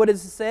exactly what it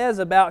says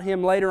about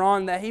him later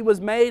on, that he was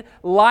made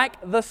like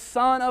the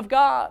Son of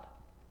God.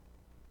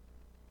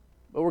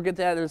 But we'll get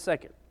to that in a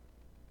second.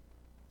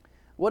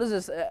 What's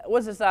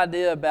this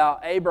idea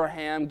about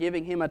Abraham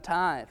giving him a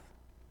tithe?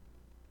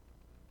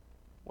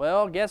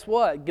 Well, guess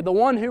what? The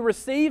one who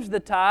receives the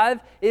tithe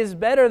is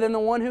better than the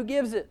one who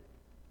gives it.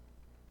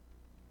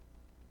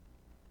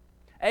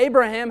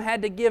 Abraham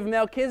had to give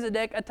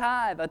Melchizedek a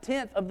tithe, a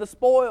tenth of the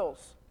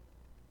spoils.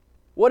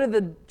 What did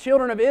the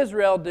children of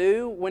Israel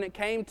do when it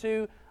came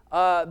to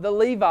the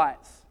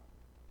Levites?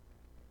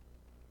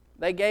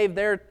 They gave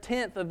their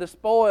tenth of the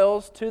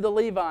spoils to the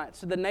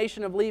Levites, to the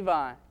nation of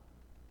Levi,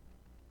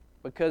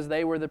 because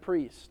they were the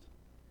priest.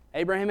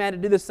 Abraham had to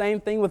do the same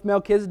thing with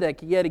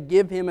Melchizedek. He had to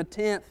give him a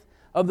tenth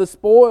of the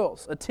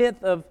spoils, a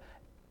tenth of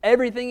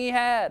everything he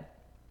had.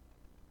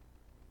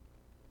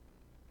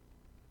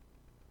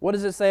 What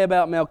does it say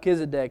about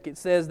Melchizedek? It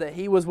says that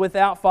he was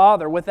without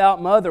father,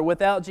 without mother,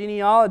 without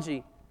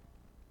genealogy.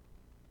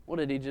 What,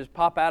 did he just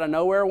pop out of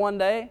nowhere one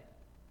day?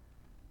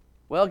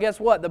 Well, guess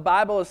what? The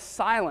Bible is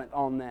silent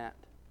on that.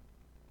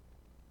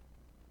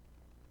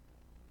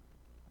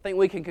 I think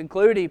we can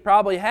conclude he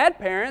probably had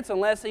parents,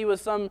 unless he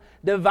was some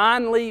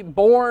divinely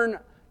born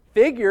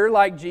figure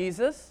like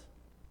Jesus.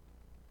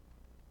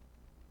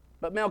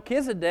 But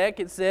Melchizedek,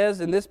 it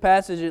says in this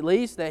passage at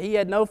least, that he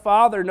had no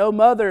father, no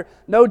mother,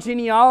 no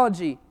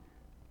genealogy.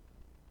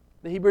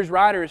 The Hebrews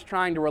writer is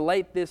trying to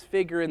relate this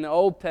figure in the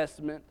Old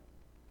Testament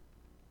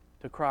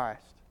to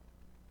Christ.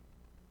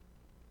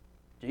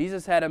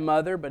 Jesus had a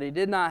mother, but he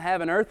did not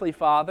have an earthly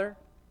father.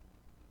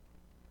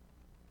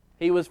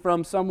 He was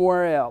from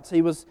somewhere else.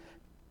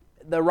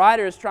 The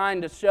writer is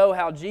trying to show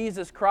how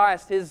Jesus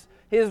Christ,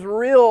 his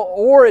real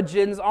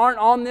origins aren't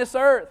on this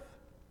earth.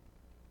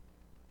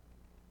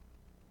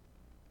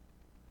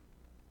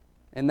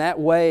 In that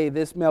way,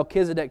 this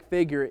Melchizedek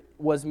figure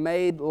was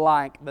made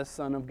like the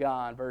Son of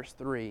God, verse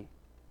 3,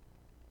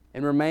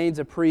 and remains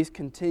a priest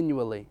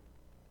continually.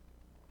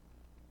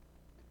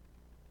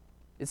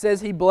 It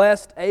says he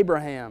blessed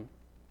Abraham.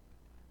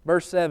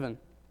 Verse 7.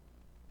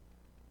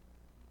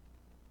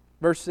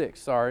 Verse 6,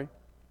 sorry.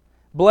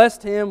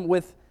 Blessed him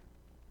who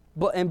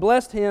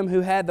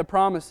had the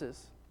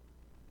promises.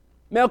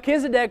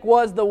 Melchizedek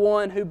was the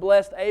one who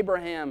blessed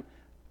Abraham.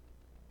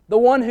 The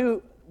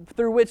one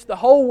through which the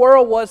whole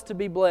world was to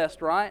be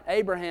blessed, right?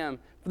 Abraham.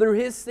 Through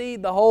his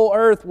seed, the whole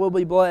earth will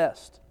be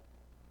blessed.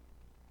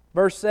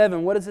 Verse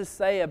 7, what does this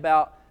say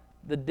about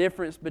the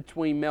difference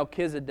between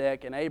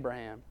Melchizedek and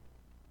Abraham?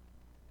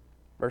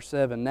 Verse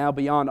 7, now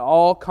beyond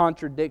all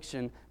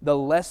contradiction, the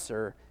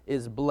lesser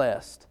is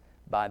blessed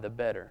by the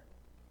better.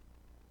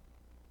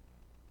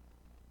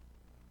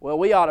 Well,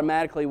 we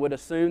automatically would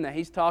assume that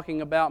he's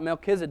talking about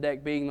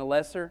Melchizedek being the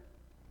lesser.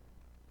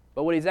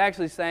 But what he's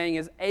actually saying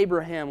is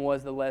Abraham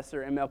was the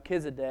lesser and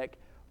Melchizedek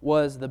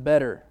was the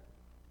better.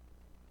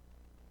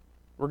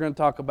 We're going to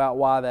talk about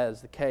why that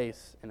is the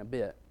case in a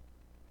bit.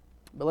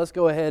 But let's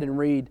go ahead and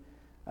read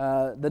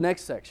the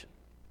next section,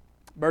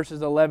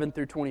 verses 11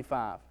 through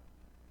 25.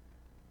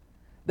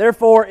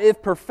 Therefore,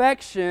 if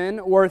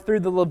perfection were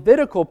through the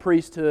Levitical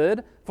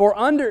priesthood, for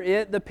under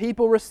it the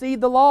people received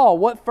the law,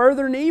 what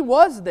further need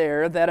was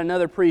there that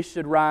another priest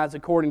should rise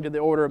according to the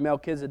order of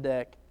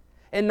Melchizedek,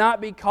 and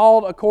not be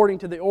called according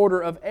to the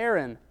order of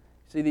Aaron?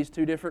 See these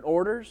two different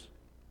orders?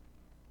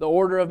 The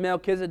order of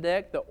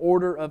Melchizedek, the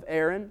order of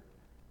Aaron.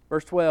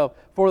 Verse 12,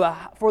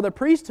 for the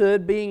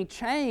priesthood being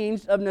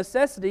changed of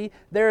necessity,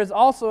 there is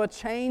also a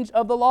change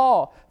of the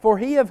law. For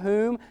he of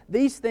whom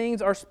these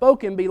things are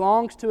spoken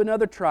belongs to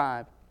another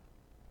tribe,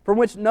 from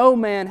which no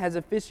man has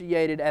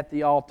officiated at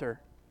the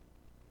altar.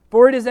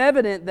 For it is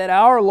evident that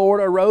our Lord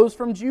arose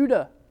from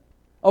Judah,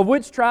 of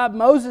which tribe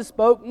Moses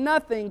spoke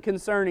nothing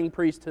concerning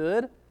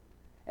priesthood.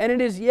 And it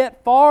is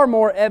yet far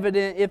more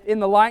evident if in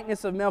the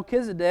likeness of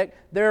Melchizedek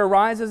there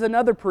arises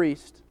another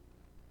priest,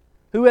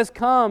 who has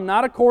come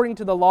not according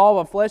to the law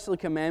of a fleshly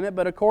commandment,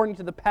 but according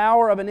to the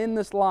power of an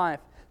endless life.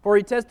 For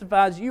he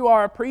testifies, you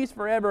are a priest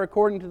forever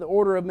according to the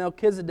order of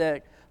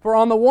Melchizedek. For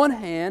on the one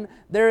hand,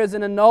 there is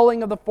an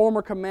annulling of the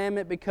former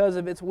commandment because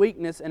of its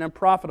weakness and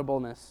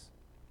unprofitableness.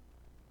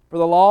 For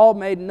the law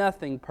made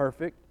nothing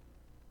perfect.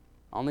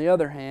 On the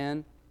other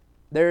hand,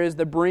 there is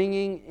the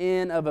bringing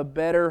in of a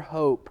better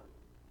hope,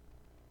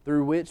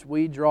 through which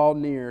we draw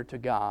near to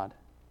God.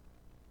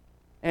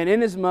 And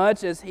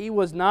inasmuch as he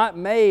was not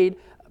made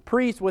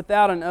priest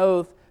without an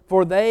oath,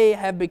 for they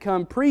have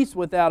become priests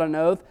without an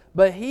oath,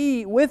 but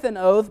he with an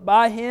oath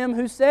by him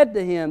who said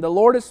to him, the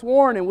Lord has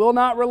sworn and will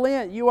not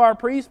relent, you are a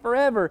priest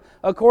forever,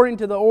 according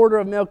to the order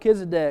of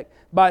Melchizedek.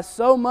 By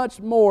so much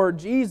more,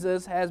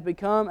 Jesus has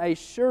become a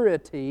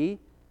surety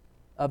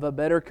of a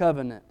better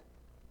covenant.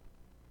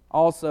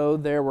 Also,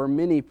 there were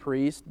many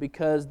priests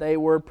because they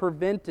were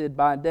prevented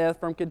by death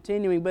from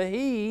continuing. But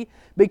he,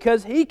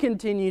 because he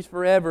continues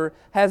forever,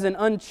 has an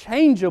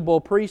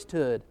unchangeable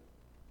priesthood.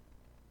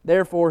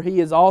 Therefore, he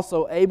is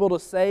also able to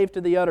save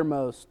to the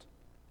uttermost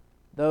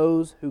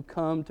those who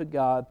come to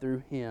God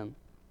through him,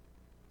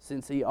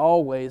 since he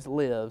always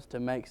lives to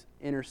make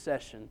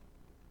intercession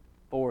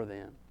for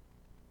them.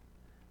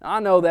 Now, I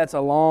know that's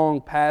a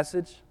long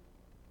passage.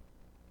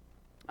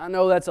 I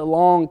know that's a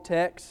long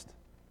text.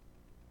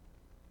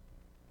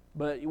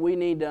 But we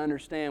need to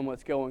understand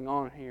what's going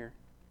on here.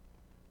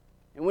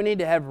 And we need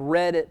to have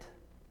read it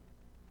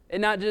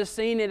and not just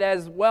seen it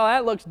as, well,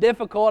 that looks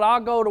difficult. I'll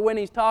go to when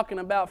he's talking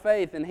about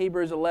faith in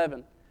Hebrews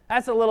 11.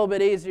 That's a little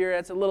bit easier.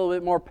 That's a little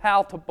bit more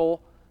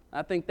palatable.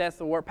 I think that's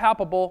the word,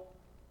 palpable.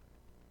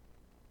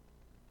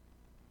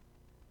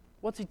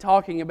 What's he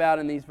talking about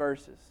in these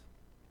verses?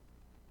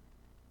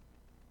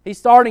 He's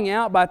starting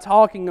out by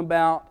talking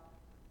about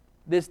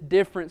this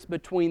difference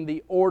between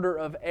the order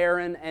of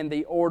Aaron and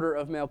the order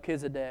of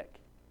Melchizedek.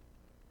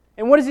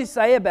 And what does he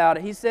say about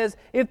it? He says,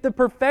 if the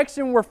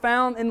perfection were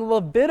found in the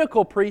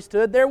Levitical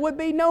priesthood, there would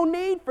be no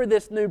need for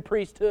this new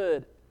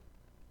priesthood.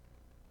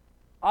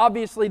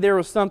 Obviously, there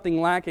was something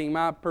lacking.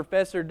 My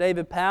professor,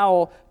 David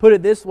Powell, put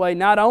it this way: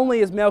 not only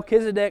is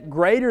Melchizedek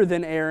greater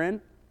than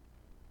Aaron,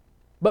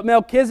 but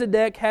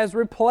Melchizedek has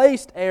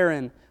replaced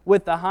Aaron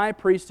with the high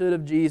priesthood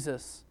of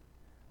Jesus,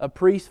 a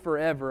priest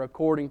forever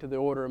according to the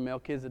order of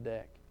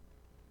Melchizedek.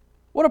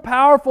 What a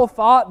powerful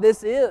thought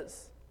this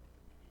is.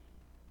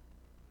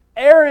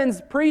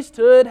 Aaron's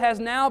priesthood has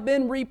now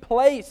been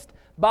replaced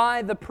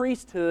by the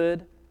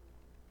priesthood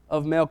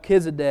of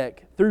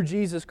Melchizedek through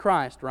Jesus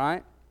Christ,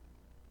 right?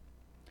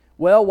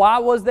 Well, why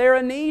was there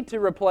a need to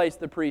replace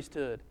the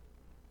priesthood?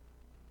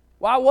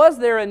 Why was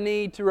there a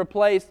need to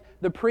replace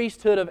the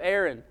priesthood of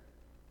Aaron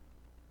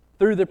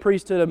through the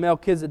priesthood of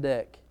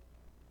Melchizedek?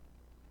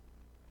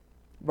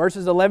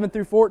 Verses 11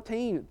 through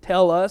 14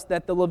 tell us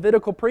that the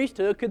Levitical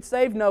priesthood could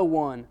save no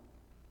one.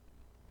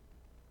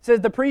 It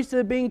says, the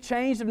priesthood being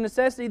changed of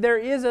necessity, there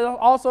is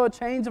also a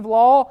change of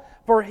law,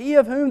 for he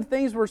of whom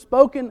things were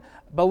spoken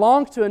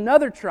belongs to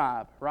another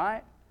tribe,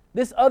 right?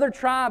 This other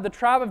tribe, the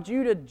tribe of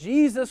Judah,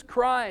 Jesus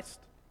Christ.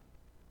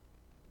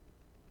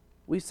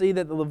 We see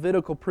that the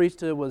Levitical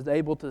priesthood was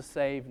able to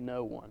save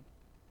no one.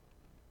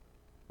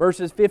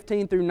 Verses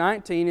 15 through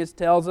 19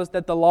 tells us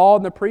that the law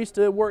and the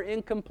priesthood were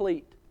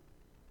incomplete.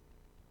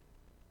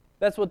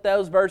 That's what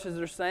those verses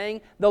are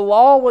saying. The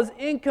law was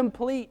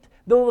incomplete.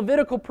 The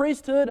Levitical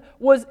priesthood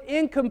was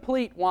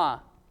incomplete. Why?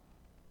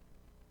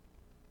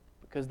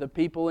 Because the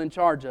people in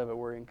charge of it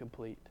were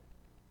incomplete.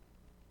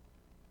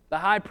 The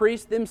high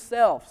priests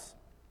themselves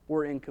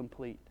were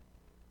incomplete.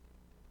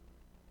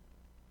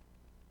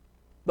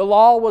 The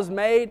law was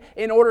made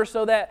in order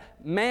so that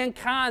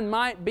mankind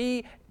might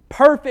be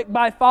perfect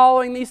by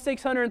following these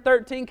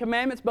 613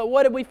 commandments. But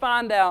what did we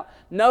find out?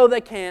 No,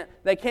 they can't.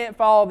 They can't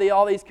follow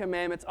all these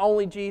commandments.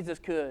 Only Jesus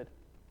could.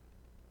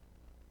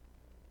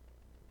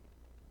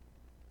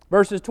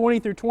 Verses 20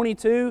 through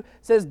 22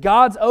 says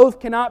God's oath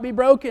cannot be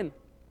broken.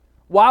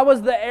 Why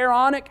was the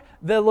Aaronic,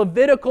 the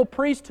Levitical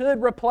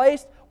priesthood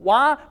replaced?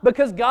 Why?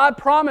 Because God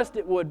promised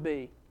it would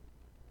be.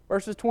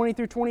 Verses 20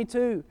 through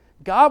 22.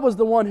 God was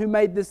the one who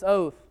made this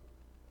oath,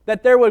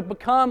 that there would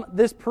become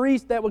this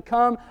priest that would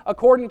come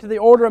according to the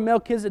order of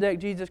Melchizedek,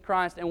 Jesus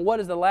Christ. And what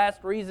is the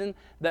last reason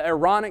the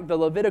Aaronic, the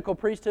Levitical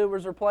priesthood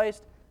was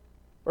replaced?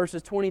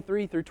 Verses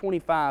 23 through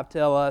 25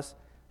 tell us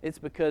it's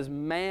because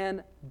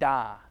men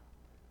die.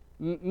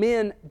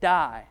 Men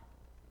die.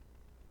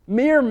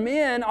 Mere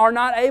men are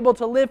not able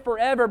to live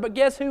forever, but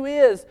guess who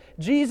is?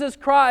 Jesus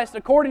Christ,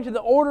 according to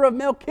the order of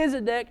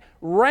Melchizedek,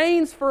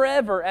 reigns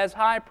forever as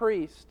high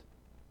priest.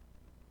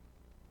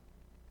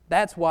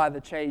 That's why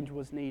the change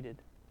was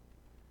needed.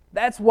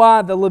 That's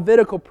why the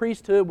Levitical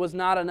priesthood was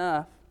not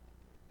enough.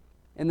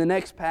 And the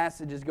next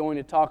passage is going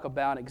to talk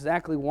about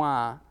exactly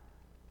why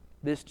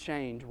this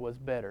change was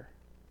better.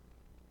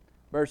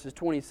 Verses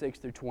 26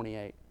 through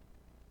 28.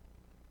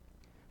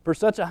 For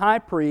such a high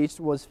priest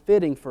was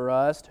fitting for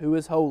us, who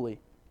is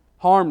holy,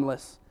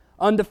 harmless,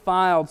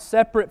 undefiled,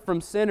 separate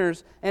from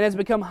sinners, and has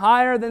become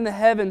higher than the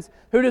heavens,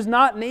 who does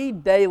not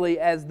need daily,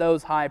 as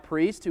those high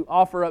priests, to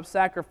offer up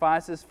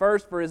sacrifices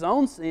first for his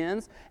own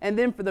sins and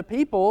then for the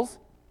people's.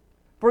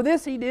 For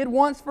this he did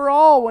once for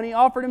all when he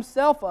offered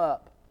himself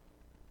up.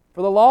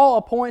 For the law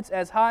appoints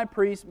as high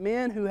priests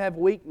men who have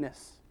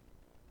weakness.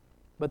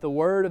 But the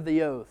word of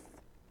the oath,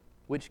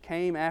 which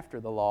came after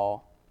the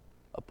law,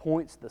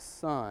 appoints the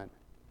Son,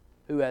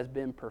 who has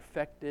been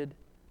perfected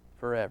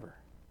forever.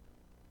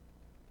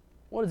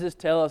 What does this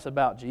tell us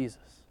about Jesus?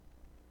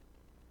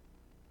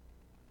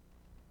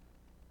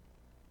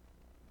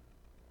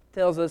 It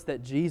tells us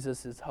that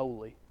Jesus is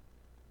holy.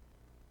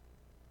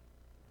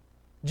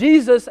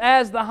 Jesus,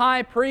 as the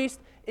high priest,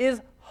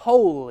 is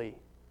holy.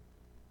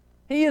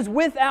 He is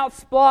without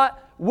spot,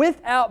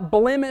 without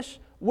blemish,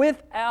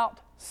 without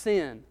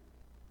sin.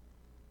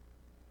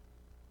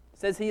 It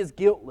says He is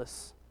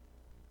guiltless.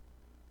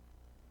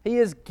 He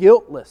is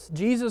guiltless.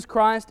 Jesus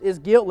Christ is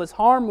guiltless,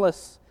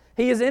 harmless.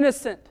 He is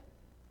innocent.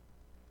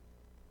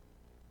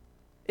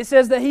 It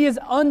says that He is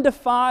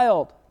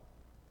undefiled.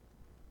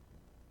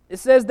 It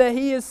says that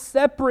He is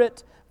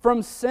separate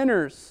from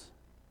sinners.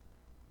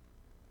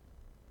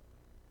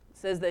 It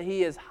says that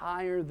He is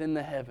higher than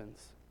the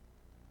heavens.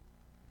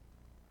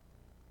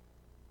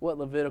 What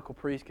Levitical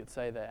priest could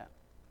say that?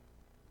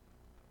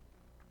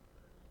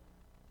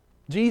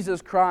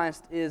 Jesus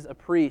Christ is a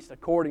priest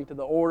according to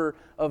the order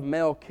of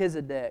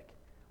Melchizedek.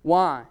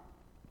 Why?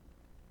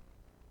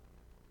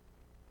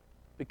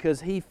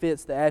 Because He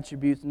fits the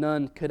attributes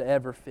none could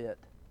ever fit.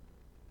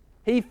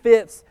 He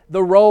fits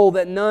the role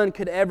that none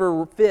could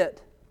ever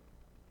fit.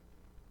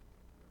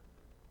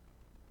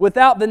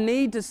 Without the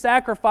need to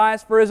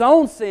sacrifice for His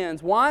own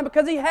sins. Why?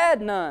 Because He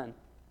had none.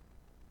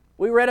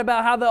 We read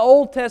about how the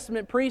Old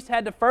Testament priests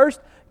had to first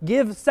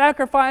give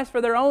sacrifice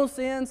for their own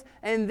sins,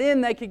 and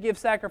then they could give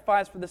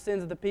sacrifice for the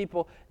sins of the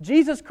people.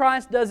 Jesus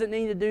Christ doesn't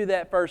need to do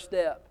that first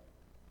step.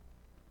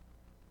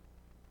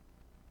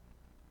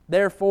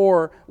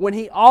 Therefore, when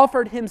He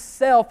offered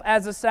Himself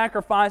as a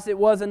sacrifice, it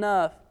was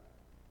enough.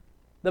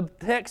 The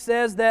text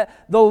says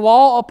that the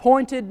law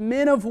appointed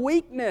men of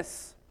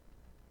weakness,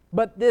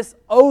 but this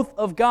oath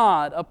of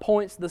God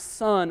appoints the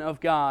Son of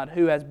God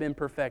who has been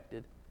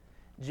perfected.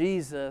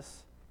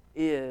 Jesus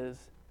is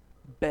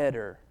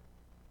better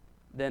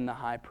than the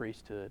high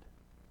priesthood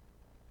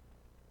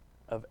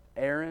of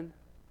Aaron,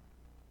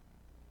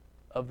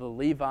 of the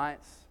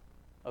Levites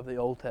of the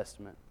Old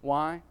Testament.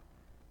 Why?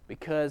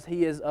 Because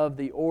He is of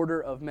the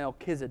order of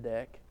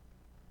Melchizedek,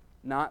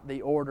 not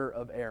the order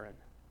of Aaron.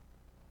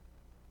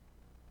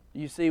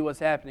 You see what's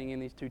happening in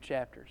these two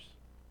chapters.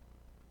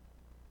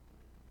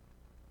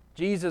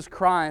 Jesus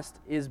Christ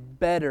is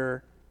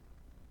better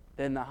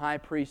than the high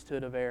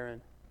priesthood of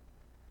Aaron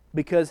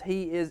because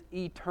He is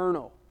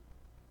eternal,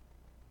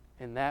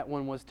 and that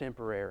one was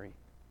temporary.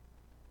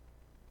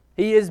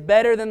 He is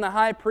better than the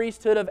high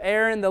priesthood of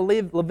Aaron, the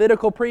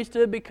Levitical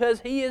priesthood, because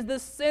He is the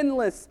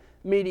sinless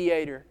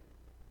mediator.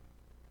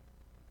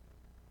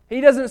 He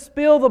doesn't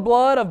spill the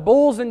blood of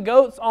bulls and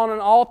goats on an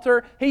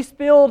altar. He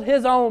spilled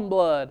His own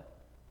blood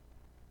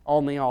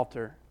on the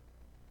altar.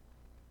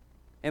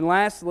 And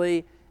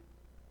lastly,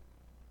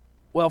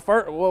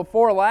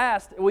 for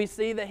last, we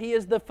see that He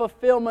is the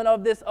fulfillment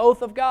of this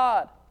oath of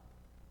God.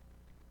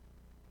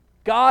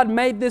 God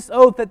made this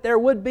oath that there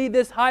would be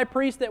this high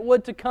priest that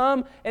would to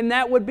come, and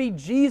that would be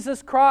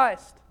Jesus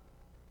Christ.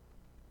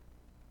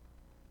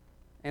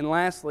 And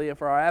lastly,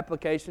 for our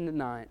application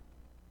tonight,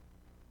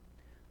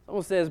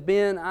 someone says,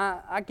 Ben,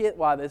 I get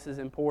why this is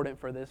important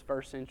for this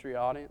first century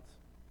audience.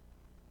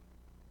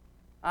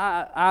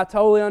 I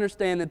totally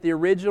understand that the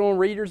original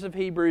readers of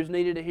Hebrews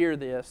needed to hear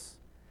this.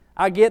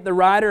 I get the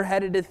writer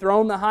had to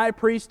dethrone the high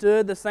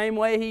priesthood the same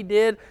way he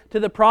did to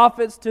the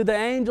prophets, to the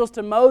angels,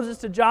 to Moses,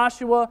 to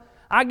Joshua.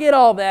 I get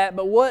all that,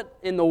 but what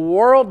in the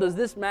world does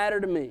this matter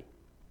to me?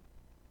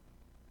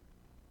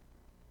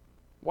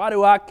 Why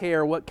do I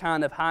care what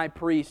kind of high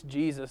priest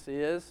Jesus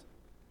is?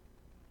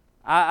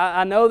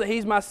 I know that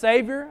He's my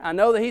Savior. I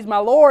know that He's my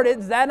Lord.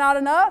 Is that not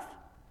enough?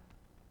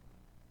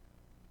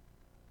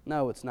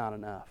 No, it's not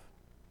enough.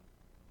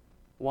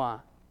 Why?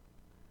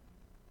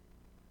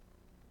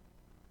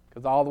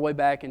 Because all the way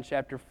back in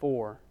chapter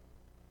 4,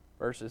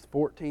 verses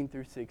 14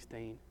 through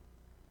 16,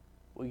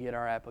 we get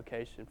our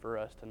application for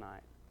us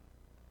tonight.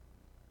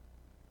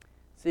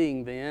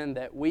 Seeing then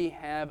that we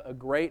have a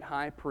great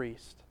high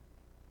priest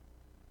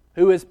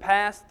who has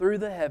passed through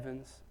the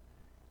heavens,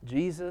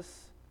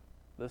 Jesus,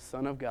 the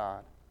Son of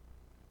God,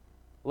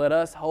 let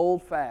us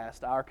hold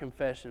fast our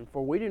confession,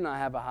 for we do not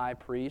have a high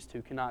priest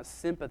who cannot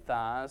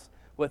sympathize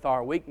with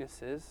our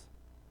weaknesses,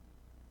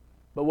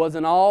 but was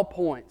in all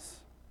points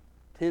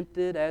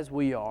tempted as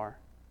we are,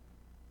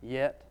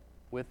 yet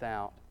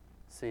without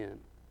sin.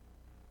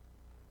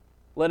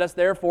 Let us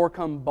therefore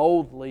come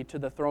boldly to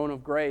the throne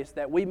of grace,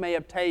 that we may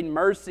obtain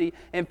mercy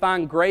and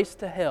find grace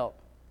to help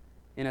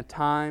in a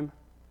time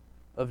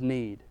of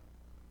need.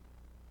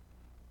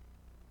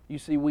 You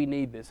see, we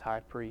need this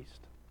high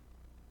priest.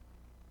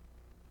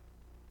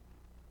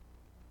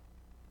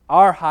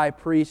 Our high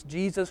priest,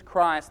 Jesus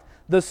Christ,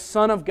 the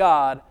Son of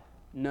God,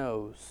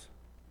 knows.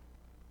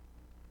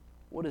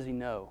 What does He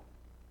know?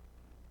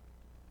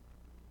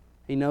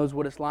 He knows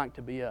what it's like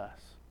to be us.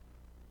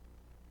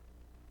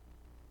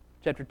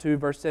 Chapter 2,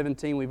 verse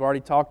 17, we've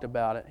already talked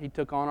about it. He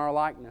took on our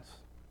likeness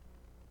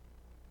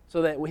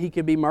so that He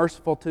could be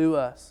merciful to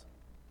us.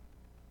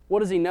 What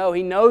does He know?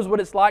 He knows what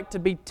it's like to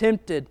be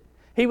tempted.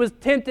 He was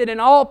tempted in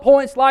all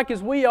points like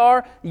as we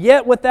are,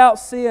 yet without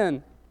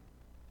sin.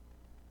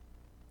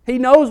 He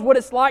knows what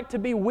it's like to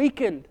be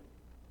weakened.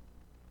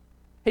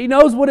 He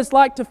knows what it's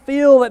like to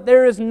feel that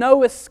there is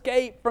no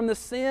escape from the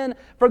sin,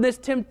 from this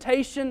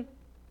temptation.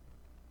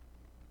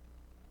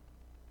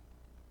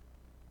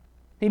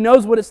 He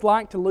knows what it's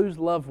like to lose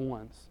loved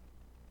ones.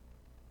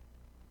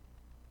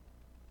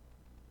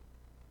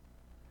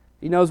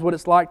 He knows what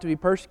it's like to be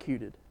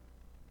persecuted.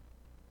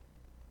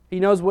 He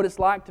knows what it's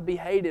like to be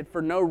hated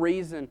for no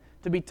reason,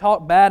 to be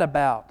talked bad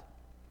about.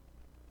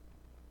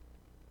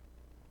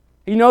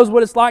 He knows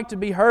what it's like to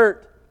be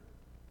hurt,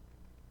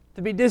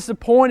 to be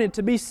disappointed,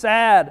 to be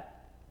sad.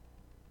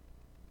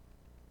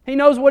 He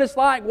knows what it's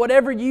like.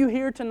 Whatever you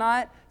hear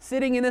tonight,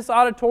 sitting in this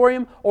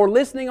auditorium or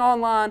listening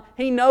online,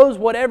 He knows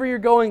whatever you're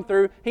going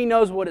through. He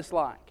knows what it's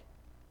like.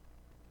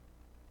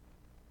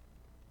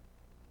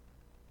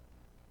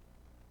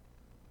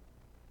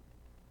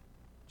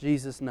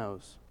 Jesus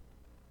knows.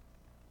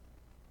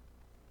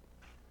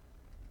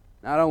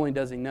 Not only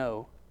does He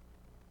know,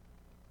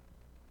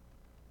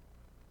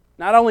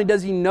 not only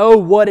does He know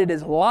what it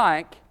is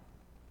like,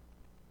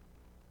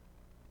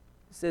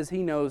 it says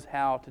He knows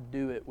how to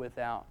do it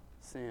without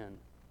sin.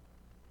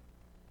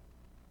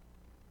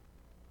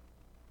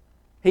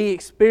 He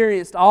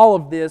experienced all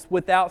of this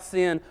without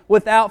sin,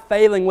 without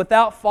failing,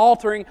 without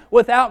faltering,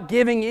 without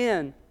giving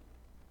in.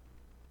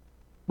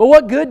 But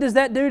what good does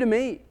that do to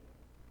me?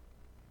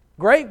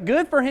 Great,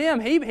 good for Him.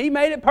 He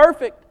made it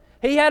perfect.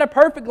 He had a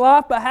perfect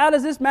life, but how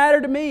does this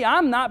matter to me?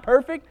 I'm not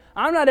perfect.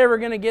 I'm not ever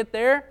going to get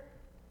there.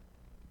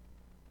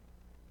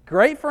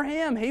 Great for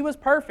Him. He was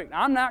perfect.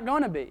 I'm not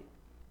going to be.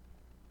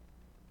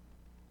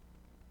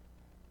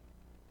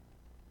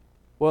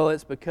 Well,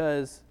 it's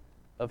because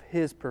of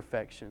His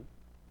perfection.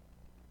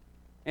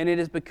 And it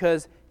is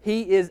because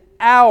He is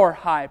our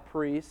high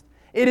priest.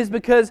 It is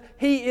because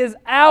He is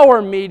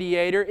our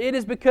mediator. It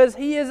is because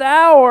He is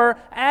our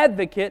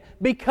advocate.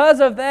 Because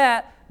of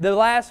that, the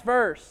last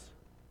verse.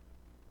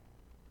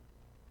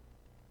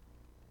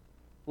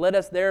 Let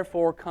us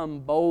therefore come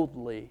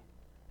boldly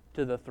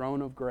to the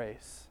throne of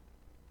grace,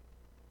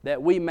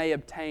 that we may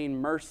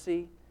obtain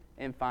mercy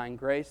and find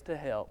grace to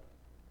help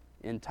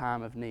in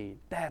time of need.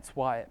 That's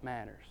why it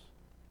matters.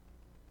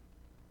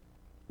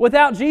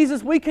 Without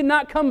Jesus, we could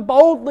not come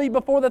boldly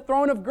before the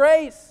throne of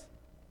grace.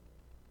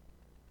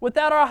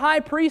 Without our high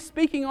priest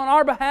speaking on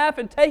our behalf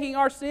and taking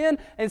our sin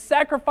and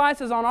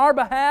sacrifices on our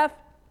behalf,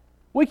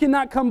 we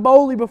cannot come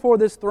boldly before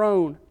this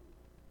throne.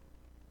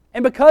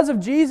 And because of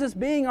Jesus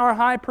being our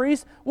high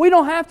priest, we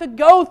don't have to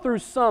go through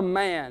some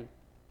man.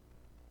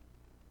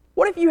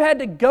 What if you had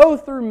to go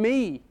through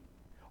me,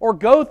 or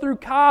go through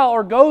Kyle,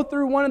 or go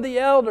through one of the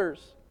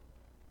elders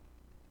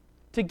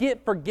to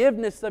get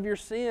forgiveness of your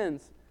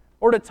sins,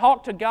 or to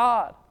talk to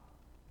God?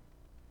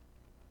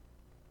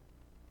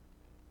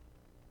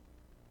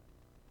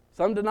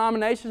 Some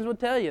denominations would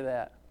tell you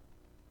that.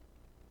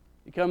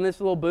 You come in this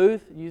little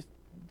booth, you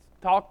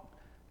talk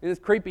in this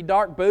creepy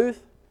dark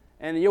booth,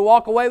 and you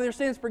walk away with your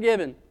sins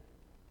forgiven.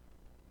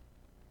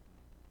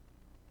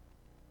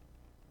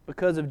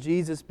 Because of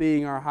Jesus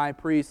being our high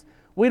priest,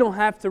 we don't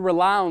have to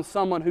rely on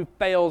someone who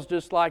fails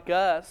just like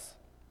us.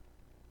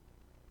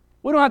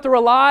 We don't have to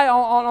rely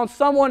on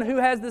someone who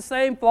has the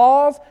same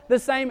flaws, the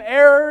same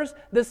errors,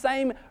 the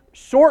same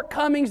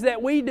shortcomings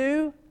that we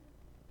do.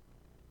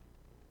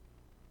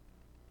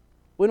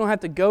 We don't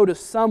have to go to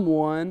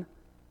someone.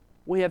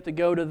 We have to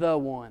go to the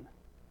one.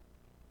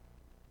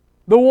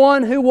 The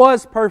one who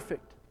was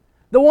perfect.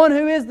 The one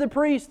who is the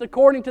priest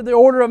according to the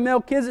order of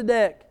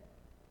Melchizedek.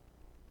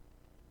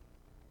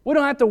 We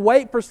don't have to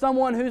wait for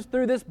someone who's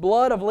through this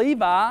blood of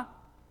Levi.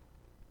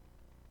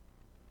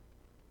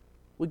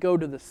 We go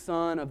to the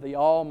Son of the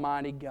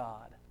Almighty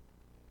God.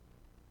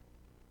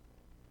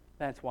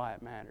 That's why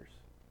it matters.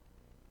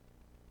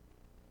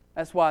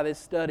 That's why this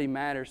study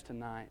matters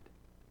tonight.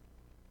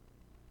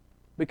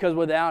 Because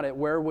without it,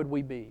 where would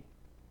we be?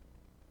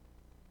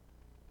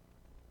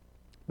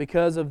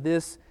 Because of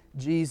this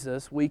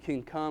Jesus, we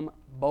can come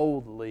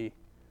boldly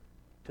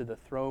to the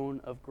throne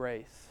of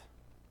grace.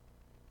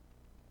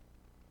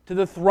 To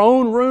the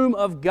throne room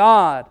of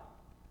God.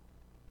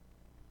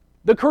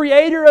 The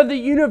Creator of the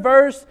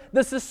universe,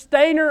 the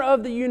Sustainer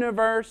of the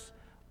universe,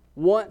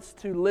 wants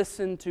to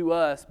listen to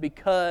us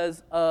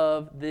because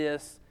of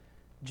this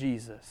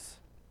Jesus.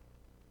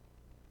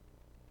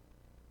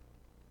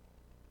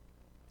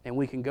 And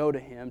we can go to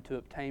Him to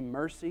obtain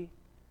mercy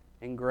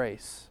and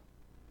grace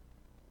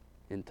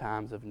in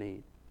times of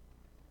need.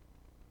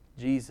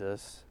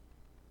 Jesus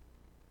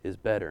is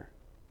better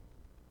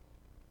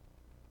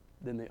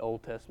than the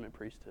Old Testament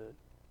priesthood.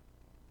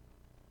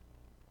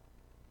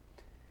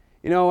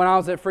 You know, when I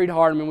was at Freed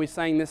Hardeman, we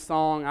sang this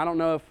song. I don't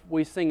know if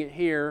we sing it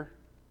here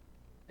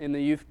in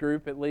the youth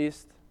group at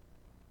least.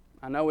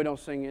 I know we don't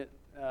sing it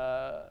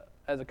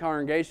as a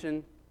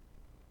congregation.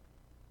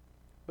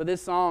 But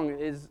this song,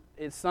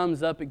 it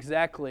sums up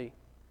exactly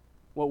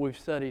what we've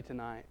studied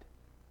tonight.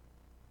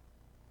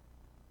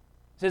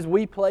 It says,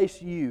 we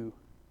place you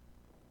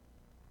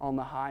on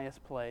the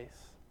highest place,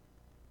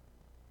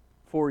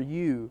 for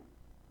you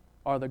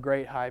are the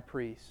great high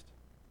priest.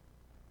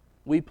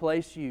 We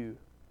place you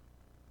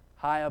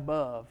high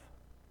above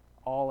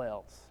all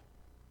else.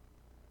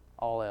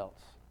 All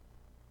else.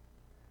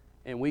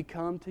 And we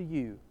come to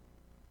you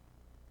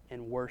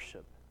and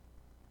worship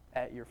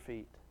at your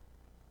feet.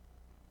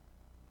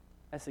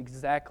 That's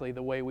exactly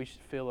the way we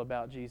should feel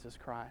about Jesus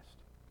Christ.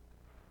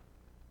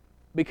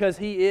 Because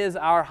He is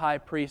our high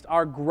priest,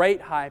 our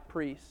great high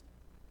priest.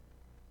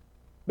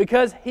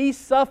 Because He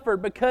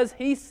suffered, because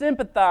He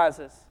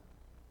sympathizes.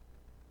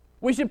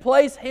 We should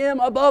place Him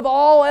above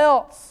all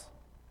else.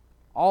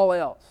 All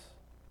else.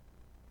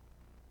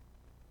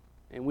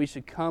 And we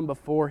should come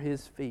before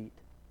His feet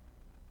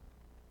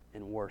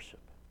and worship.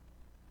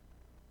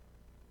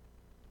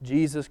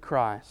 Jesus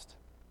Christ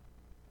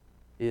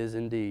is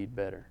indeed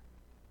better.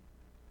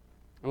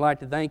 I'd like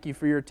to thank you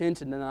for your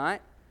attention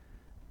tonight.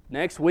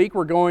 Next week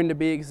we're going to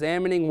be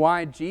examining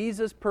why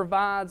Jesus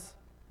provides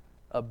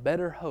a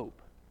better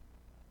hope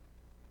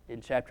in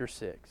chapter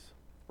 6.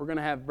 We're going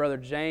to have Brother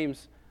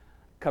James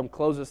come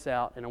close us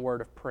out in a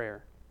word of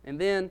prayer. And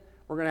then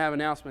we're going to have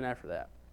an announcement after that.